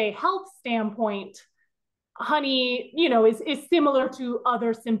more of a health standpoint, honey, is similar to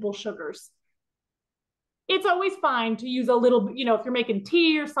other simple sugars. It's always fine to use a little, if you're making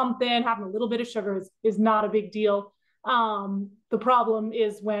tea or something, having a little bit of sugar is not a big deal. The problem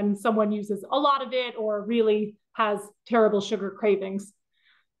is when someone uses a lot of it or really has terrible sugar cravings.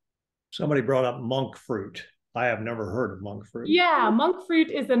 Somebody brought up monk fruit. I have never heard of monk fruit. Yeah, monk fruit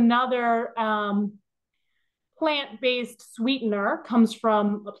is another plant-based sweetener, comes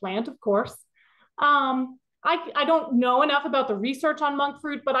from a plant, of course. I don't know enough about the research on monk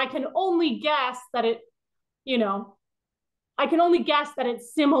fruit, but I can only guess that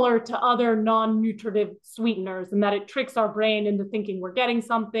it's similar to other non-nutritive sweeteners and that it tricks our brain into thinking we're getting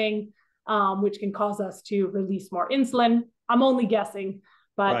something, which can cause us to release more insulin. I'm only guessing,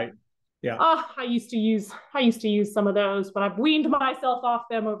 but right. Yeah. I used to use some of those, but I've weaned myself off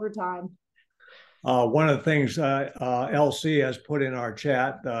them over time. One of the things LC has put in our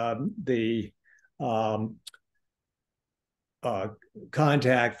chat, the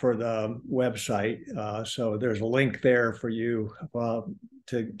contact for the website. So there's a link there for you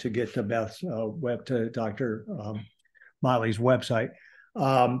to get to Beth's to Dr. Motley's website.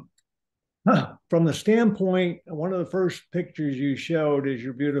 From the standpoint, one of the first pictures you showed is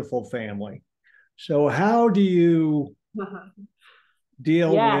your beautiful family. So how do you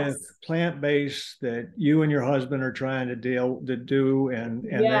deal with plant-based that you and your husband are trying to do, and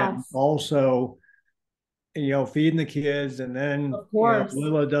then also feeding the kids, and then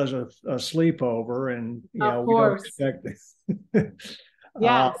Lila does a sleepover, and we don't expect this.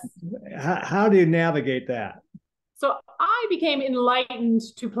 Yes. How do you navigate that? So I became enlightened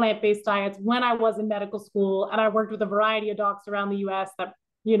to plant-based diets when I was in medical school, and I worked with a variety of docs around the US that,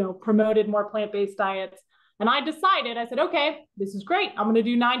 promoted more plant-based diets. And I decided, I said, okay, this is great. I'm going to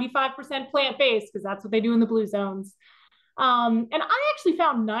do 95% plant-based because that's what they do in the blue zones. And I actually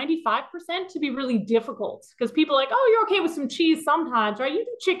found 95% to be really difficult because people are like, oh, you're okay with some cheese sometimes, right? You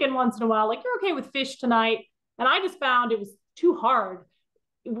do chicken once in a while, like you're okay with fish tonight. And I just found it was too hard.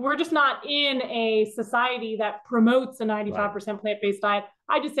 We're just not in a society that promotes a 95% plant-based diet.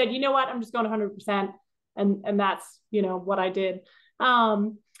 I just said, you know what, I'm just going 100%. And that's, what I did.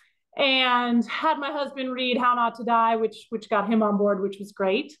 And had my husband read How Not to Die, which got him on board, which was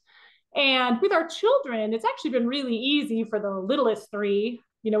great. And with our children, it's actually been really easy for the littlest three.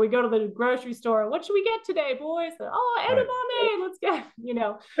 We go to the grocery store. What should we get today, boys? Oh, edamame. Let's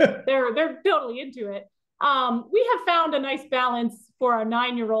get, they're totally into it. We have found a nice balance for our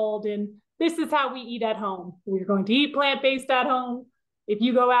 9-year-old, and this is how we eat at home. We're going to eat plant-based at home. If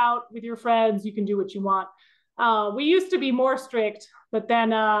you go out with your friends, you can do what you want. We used to be more strict, but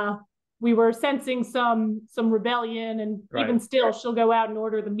then we were sensing some rebellion, and even still, she'll go out and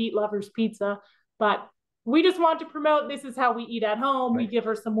order the meat lovers pizza. But we just want to promote this is how we eat at home. We give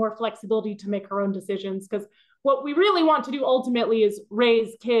her some more flexibility to make her own decisions, because what we really want to do ultimately is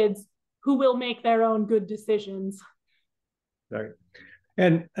raise kids who will make their own good decisions. Right.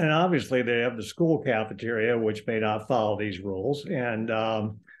 And obviously they have the school cafeteria, which may not follow these rules. And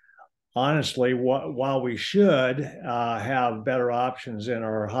honestly, while we should have better options in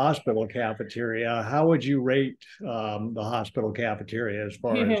our hospital cafeteria, how would you rate the hospital cafeteria as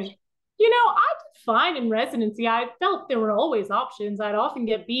far as? I did fine in residency. I felt there were always options. I'd often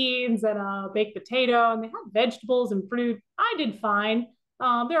get beans and a baked potato, and they had vegetables and fruit. I did fine.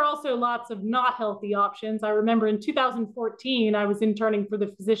 There are also lots of not healthy options. I remember in 2014, I was interning for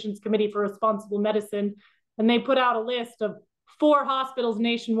the Physicians Committee for Responsible Medicine, and they put out a list of 4 hospitals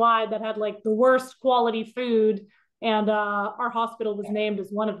nationwide that had like the worst quality food, and our hospital was named as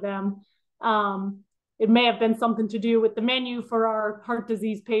one of them. It may have been something to do with the menu for our heart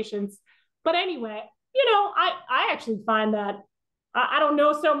disease patients. But anyway, I actually find that I don't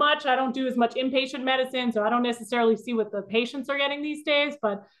know so much. I don't do as much inpatient medicine, so I don't necessarily see what the patients are getting these days,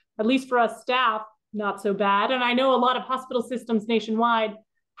 but at least for us staff, not so bad. And I know a lot of hospital systems nationwide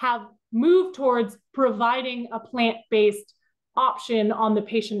have moved towards providing a plant-based option on the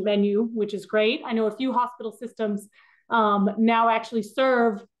patient menu, which is great. I know a few hospital systems now actually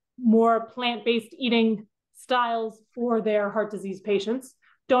serve more plant-based eating styles for their heart disease patients.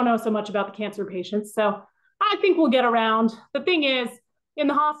 Don't know so much about the cancer patients. So I think we'll get around. The thing is, in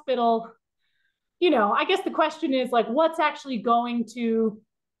the hospital, I guess the question is like, what's actually going to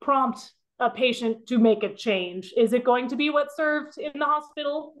prompt a patient to make a change? Is it going to be what's served in the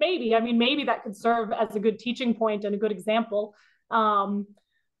hospital? Maybe. I mean, maybe that could serve as a good teaching point and a good example. I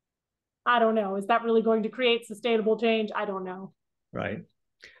don't know. Is that really going to create sustainable change? I don't know. Right.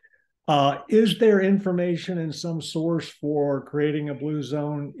 Is there information in some source for creating a blue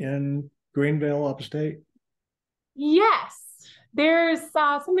zone in Greenville, upstate? Yes, there's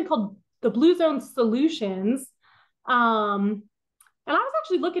something called the Blue Zone Solutions. And I was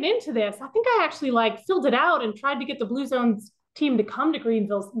actually looking into this. I think I actually filled it out and tried to get the Blue Zones team to come to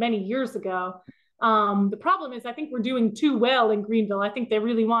Greenville many years ago. The problem is I think we're doing too well in Greenville. I think they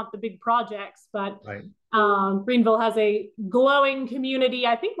really want the big projects, but Greenville has a glowing community.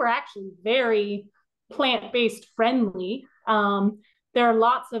 I think we're actually very plant-based friendly. There are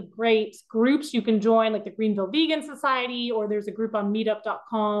lots of great groups you can join, like the Greenville Vegan Society, or there's a group on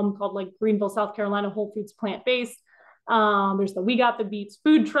meetup.com called Greenville, South Carolina Whole Foods Plant-Based. There's the We Got the Beets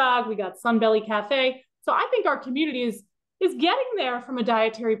food truck. We got Sunbelly Cafe. So I think our community is getting there from a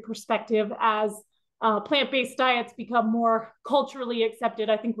dietary perspective as plant-based diets become more culturally accepted.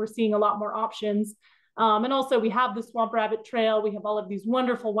 I think we're seeing a lot more options. And also we have the Swamp Rabbit Trail. We have all of these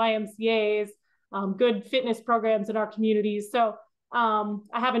wonderful YMCAs, good fitness programs in our communities. So I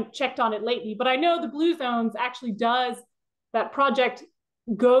haven't checked on it lately, but I know the Blue Zones actually does, that project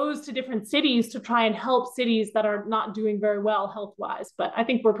goes to different cities to try and help cities that are not doing very well health-wise. But I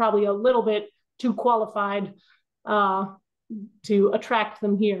think we're probably a little bit too qualified to attract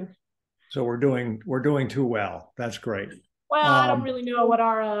them here. So we're doing too well. That's great. Well, I don't really know what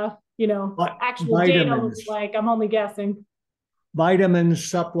our actual data looks like. I'm only guessing.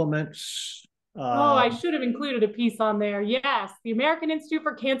 Vitamins, supplements. I should have included a piece on there. Yes, the American Institute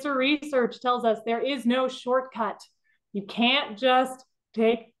for Cancer Research tells us there is no shortcut. You can't just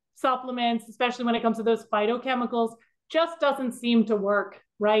take supplements, especially when it comes to those phytochemicals. Just doesn't seem to work,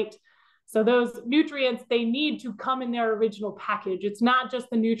 right? So those nutrients, they need to come in their original package. It's not just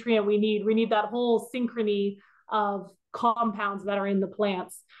the nutrient we need. We need that whole synchrony of compounds that are in the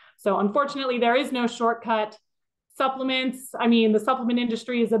plants. So unfortunately, there is no shortcut. Supplements, I mean, the supplement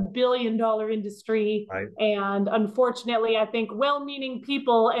industry is $1 billion industry. Right. And unfortunately, I think well-meaning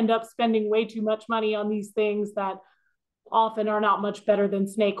people end up spending way too much money on these things that often are not much better than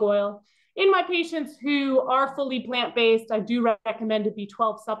snake oil. In my patients who are fully plant-based, I do recommend a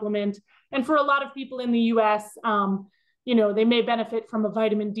B12 supplement. And for a lot of people in the US, they may benefit from a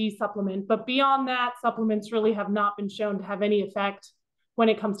vitamin D supplement. But beyond that, supplements really have not been shown to have any effect when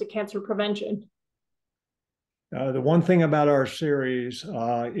it comes to cancer prevention. The one thing about our series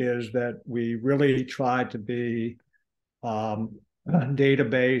is that we really try to be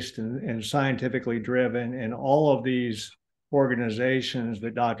data-based and scientifically driven, and all of these organizations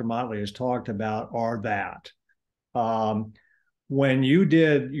that Dr. Motley has talked about are that. When you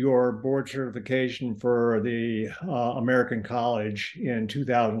did your board certification for the American College in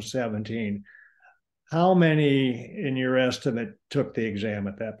 2017, how many, in your estimate, took the exam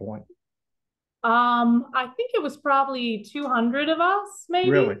at that point? I think it was probably 200 of us,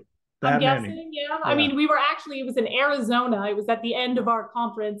 maybe. Really? I'm guessing, yeah. I mean, it was in Arizona. It was at the end of our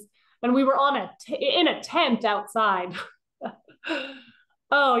conference, and we were in a tent outside.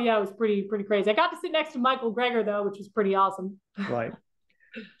 Oh yeah, it was pretty crazy. I got to sit next to Michael Greger though, which was pretty awesome. Right.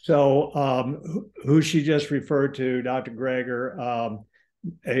 So who she just referred to, Dr. Greger,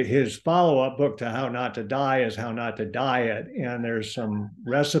 his follow-up book to How Not to Die is How Not to Diet, and there's some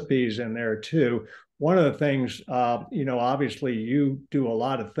recipes in there too. One of the things, obviously you do a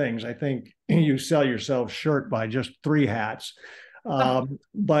lot of things. I think you sell yourself short by just 3 hats.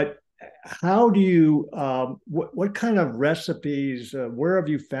 But how do you, what kind of recipes, where have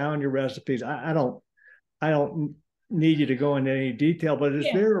you found your recipes? I don't need you to go into any detail, but is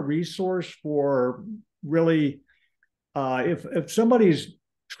there a resource for really, if somebody's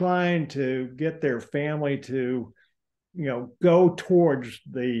trying to get their family to, go towards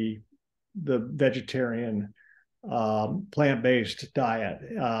the vegetarian, plant-based diet,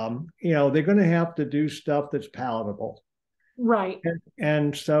 they're going to have to do stuff that's palatable. Right.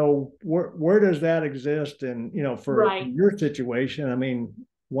 And so where does that exist? And, for your situation, I mean,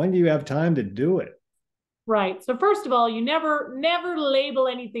 when do you have time to do it? Right. So first of all, you never label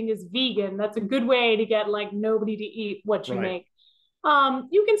anything as vegan. That's a good way to get like nobody to eat what you make.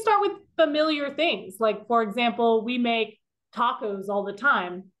 You can start with familiar things. Like, for example, we make tacos all the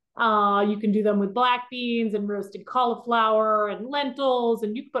time. You can do them with black beans and roasted cauliflower and lentils,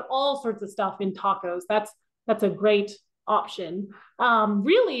 and you can put all sorts of stuff in tacos. That's a great option.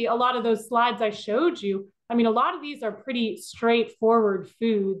 Really, a lot of those slides I showed you, I mean, a lot of these are pretty straightforward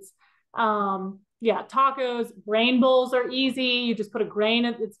foods. Tacos, grain bowls are easy. You just put a grain,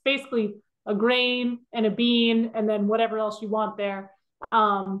 it's basically a grain and a bean and then whatever else you want there.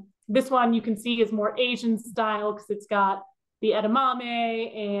 This one you can see is more Asian style because it's got the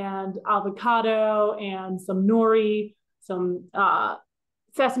edamame and avocado and some nori, some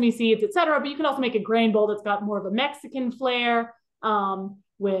sesame seeds, etc. But you can also make a grain bowl that's got more of a Mexican flair,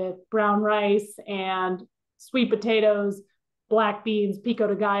 with brown rice and sweet potatoes, black beans, pico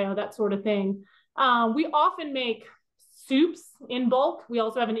de gallo, that sort of thing. We often make soups in bulk. We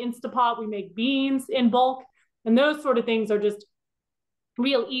also have an Instapot. We make beans in bulk. And those sort of things are just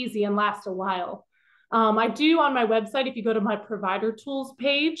real easy and last a while. I do on my website, if you go to my provider tools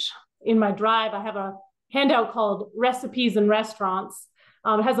page, in my drive, I have a handout called Recipes and Restaurants.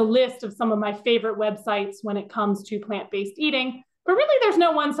 It has a list of some of my favorite websites when it comes to plant-based eating. But really, there's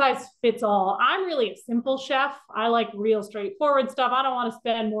no one size fits all. I'm really a simple chef. I like real straightforward stuff. I don't want to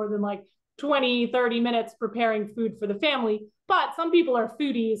spend more than like 20, 30 minutes preparing food for the family. But some people are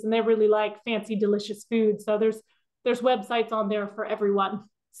foodies and they really like fancy, delicious food. So there's websites on there for everyone.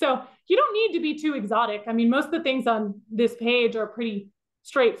 So you don't need to be too exotic. I mean, most of the things on this page are pretty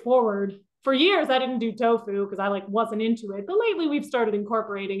straightforward. For years, I didn't do tofu because I wasn't into it. But lately, we've started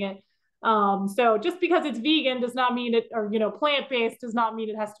incorporating it. So just because it's vegan does not mean it, or plant-based does not mean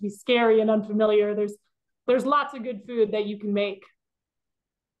it has to be scary and unfamiliar. There's lots of good food that you can make.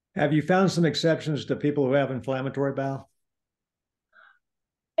 Have you found some exceptions to people who have inflammatory bowel?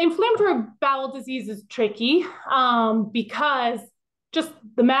 Inflammatory bowel disease is tricky because just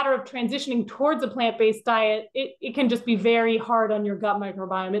the matter of transitioning towards a plant-based diet, it can just be very hard on your gut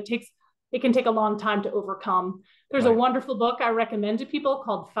microbiome. It can take a long time to overcome. There's a wonderful book I recommend to people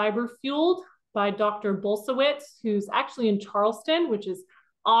called Fiber Fueled by Dr. Bulsiewicz, who's actually in Charleston, which is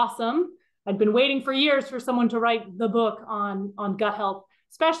awesome. I've been waiting for years for someone to write the book on gut health,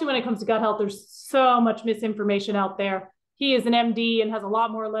 especially when it comes to gut health. There's so much misinformation out there. He is an MD and has a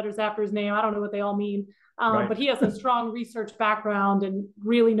lot more letters after his name. I don't know what they all mean. Right. But he has a strong research background and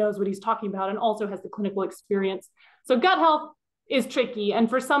really knows what he's talking about, and also has the clinical experience. So gut health is tricky. And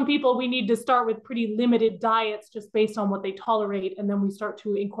for some people, we need to start with pretty limited diets just based on what they tolerate. And then we start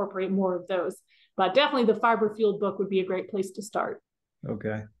to incorporate more of those. But definitely the fiber fueled book would be a great place to start.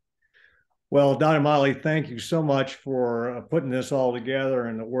 Okay. Well, Dr. Motley, thank you so much for putting this all together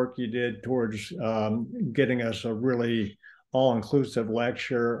and the work you did towards getting us a really all-inclusive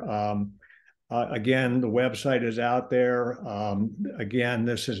lecture. Again, the website is out there. Again,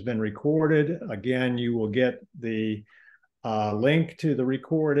 this has been recorded. Again, you will get the link to the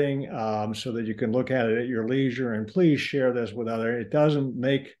recording so that you can look at it at your leisure, and please share this with others. It doesn't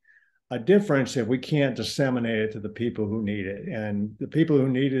make a difference if we can't disseminate it to the people who need it. And the people who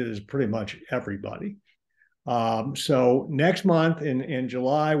need it is pretty much everybody. So next month in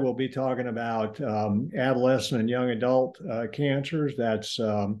July, we'll be talking about adolescent and young adult cancers. That's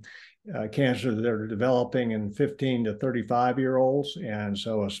cancer that are developing in 15 to 35-year-olds. And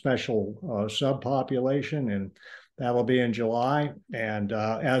so a special subpopulation, and that'll be in July. And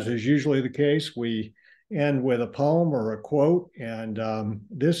as is usually the case, we end with a poem or a quote. And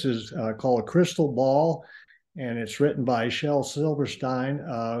this is called A Crystal Ball. And it's written by Shel Silverstein,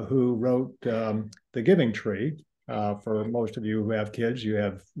 who wrote The Giving Tree. For most of you who have kids, you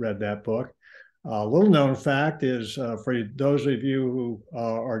have read that book. A little known fact is for those of you who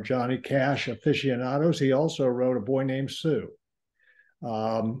are Johnny Cash aficionados, he also wrote A Boy Named Sue.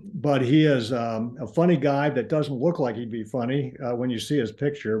 But he is a funny guy that doesn't look like he'd be funny when you see his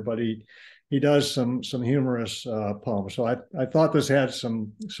picture, but he does some humorous poems. So I thought this had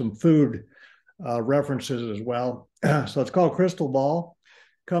some food references as well. So it's called Crystal Ball.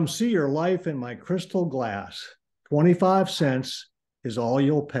 Come see your life in my crystal glass. 25 cents is all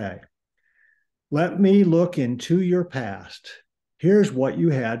you'll pay. Let me look into your past. Here's what you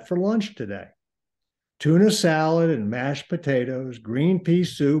had for lunch today. Tuna salad and mashed potatoes, green pea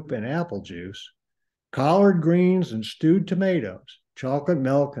soup and apple juice, collard greens and stewed tomatoes, chocolate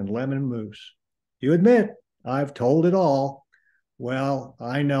milk and lemon mousse. You admit, I've told it all. Well,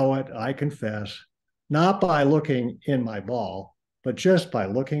 I know it, I confess, not by looking in my ball, but just by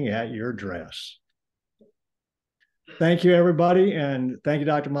looking at your dress. Thank you, everybody, and thank you,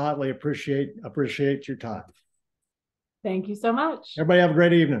 Dr. Motley. Appreciate your time. Thank you so much. Everybody have a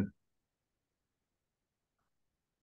great evening.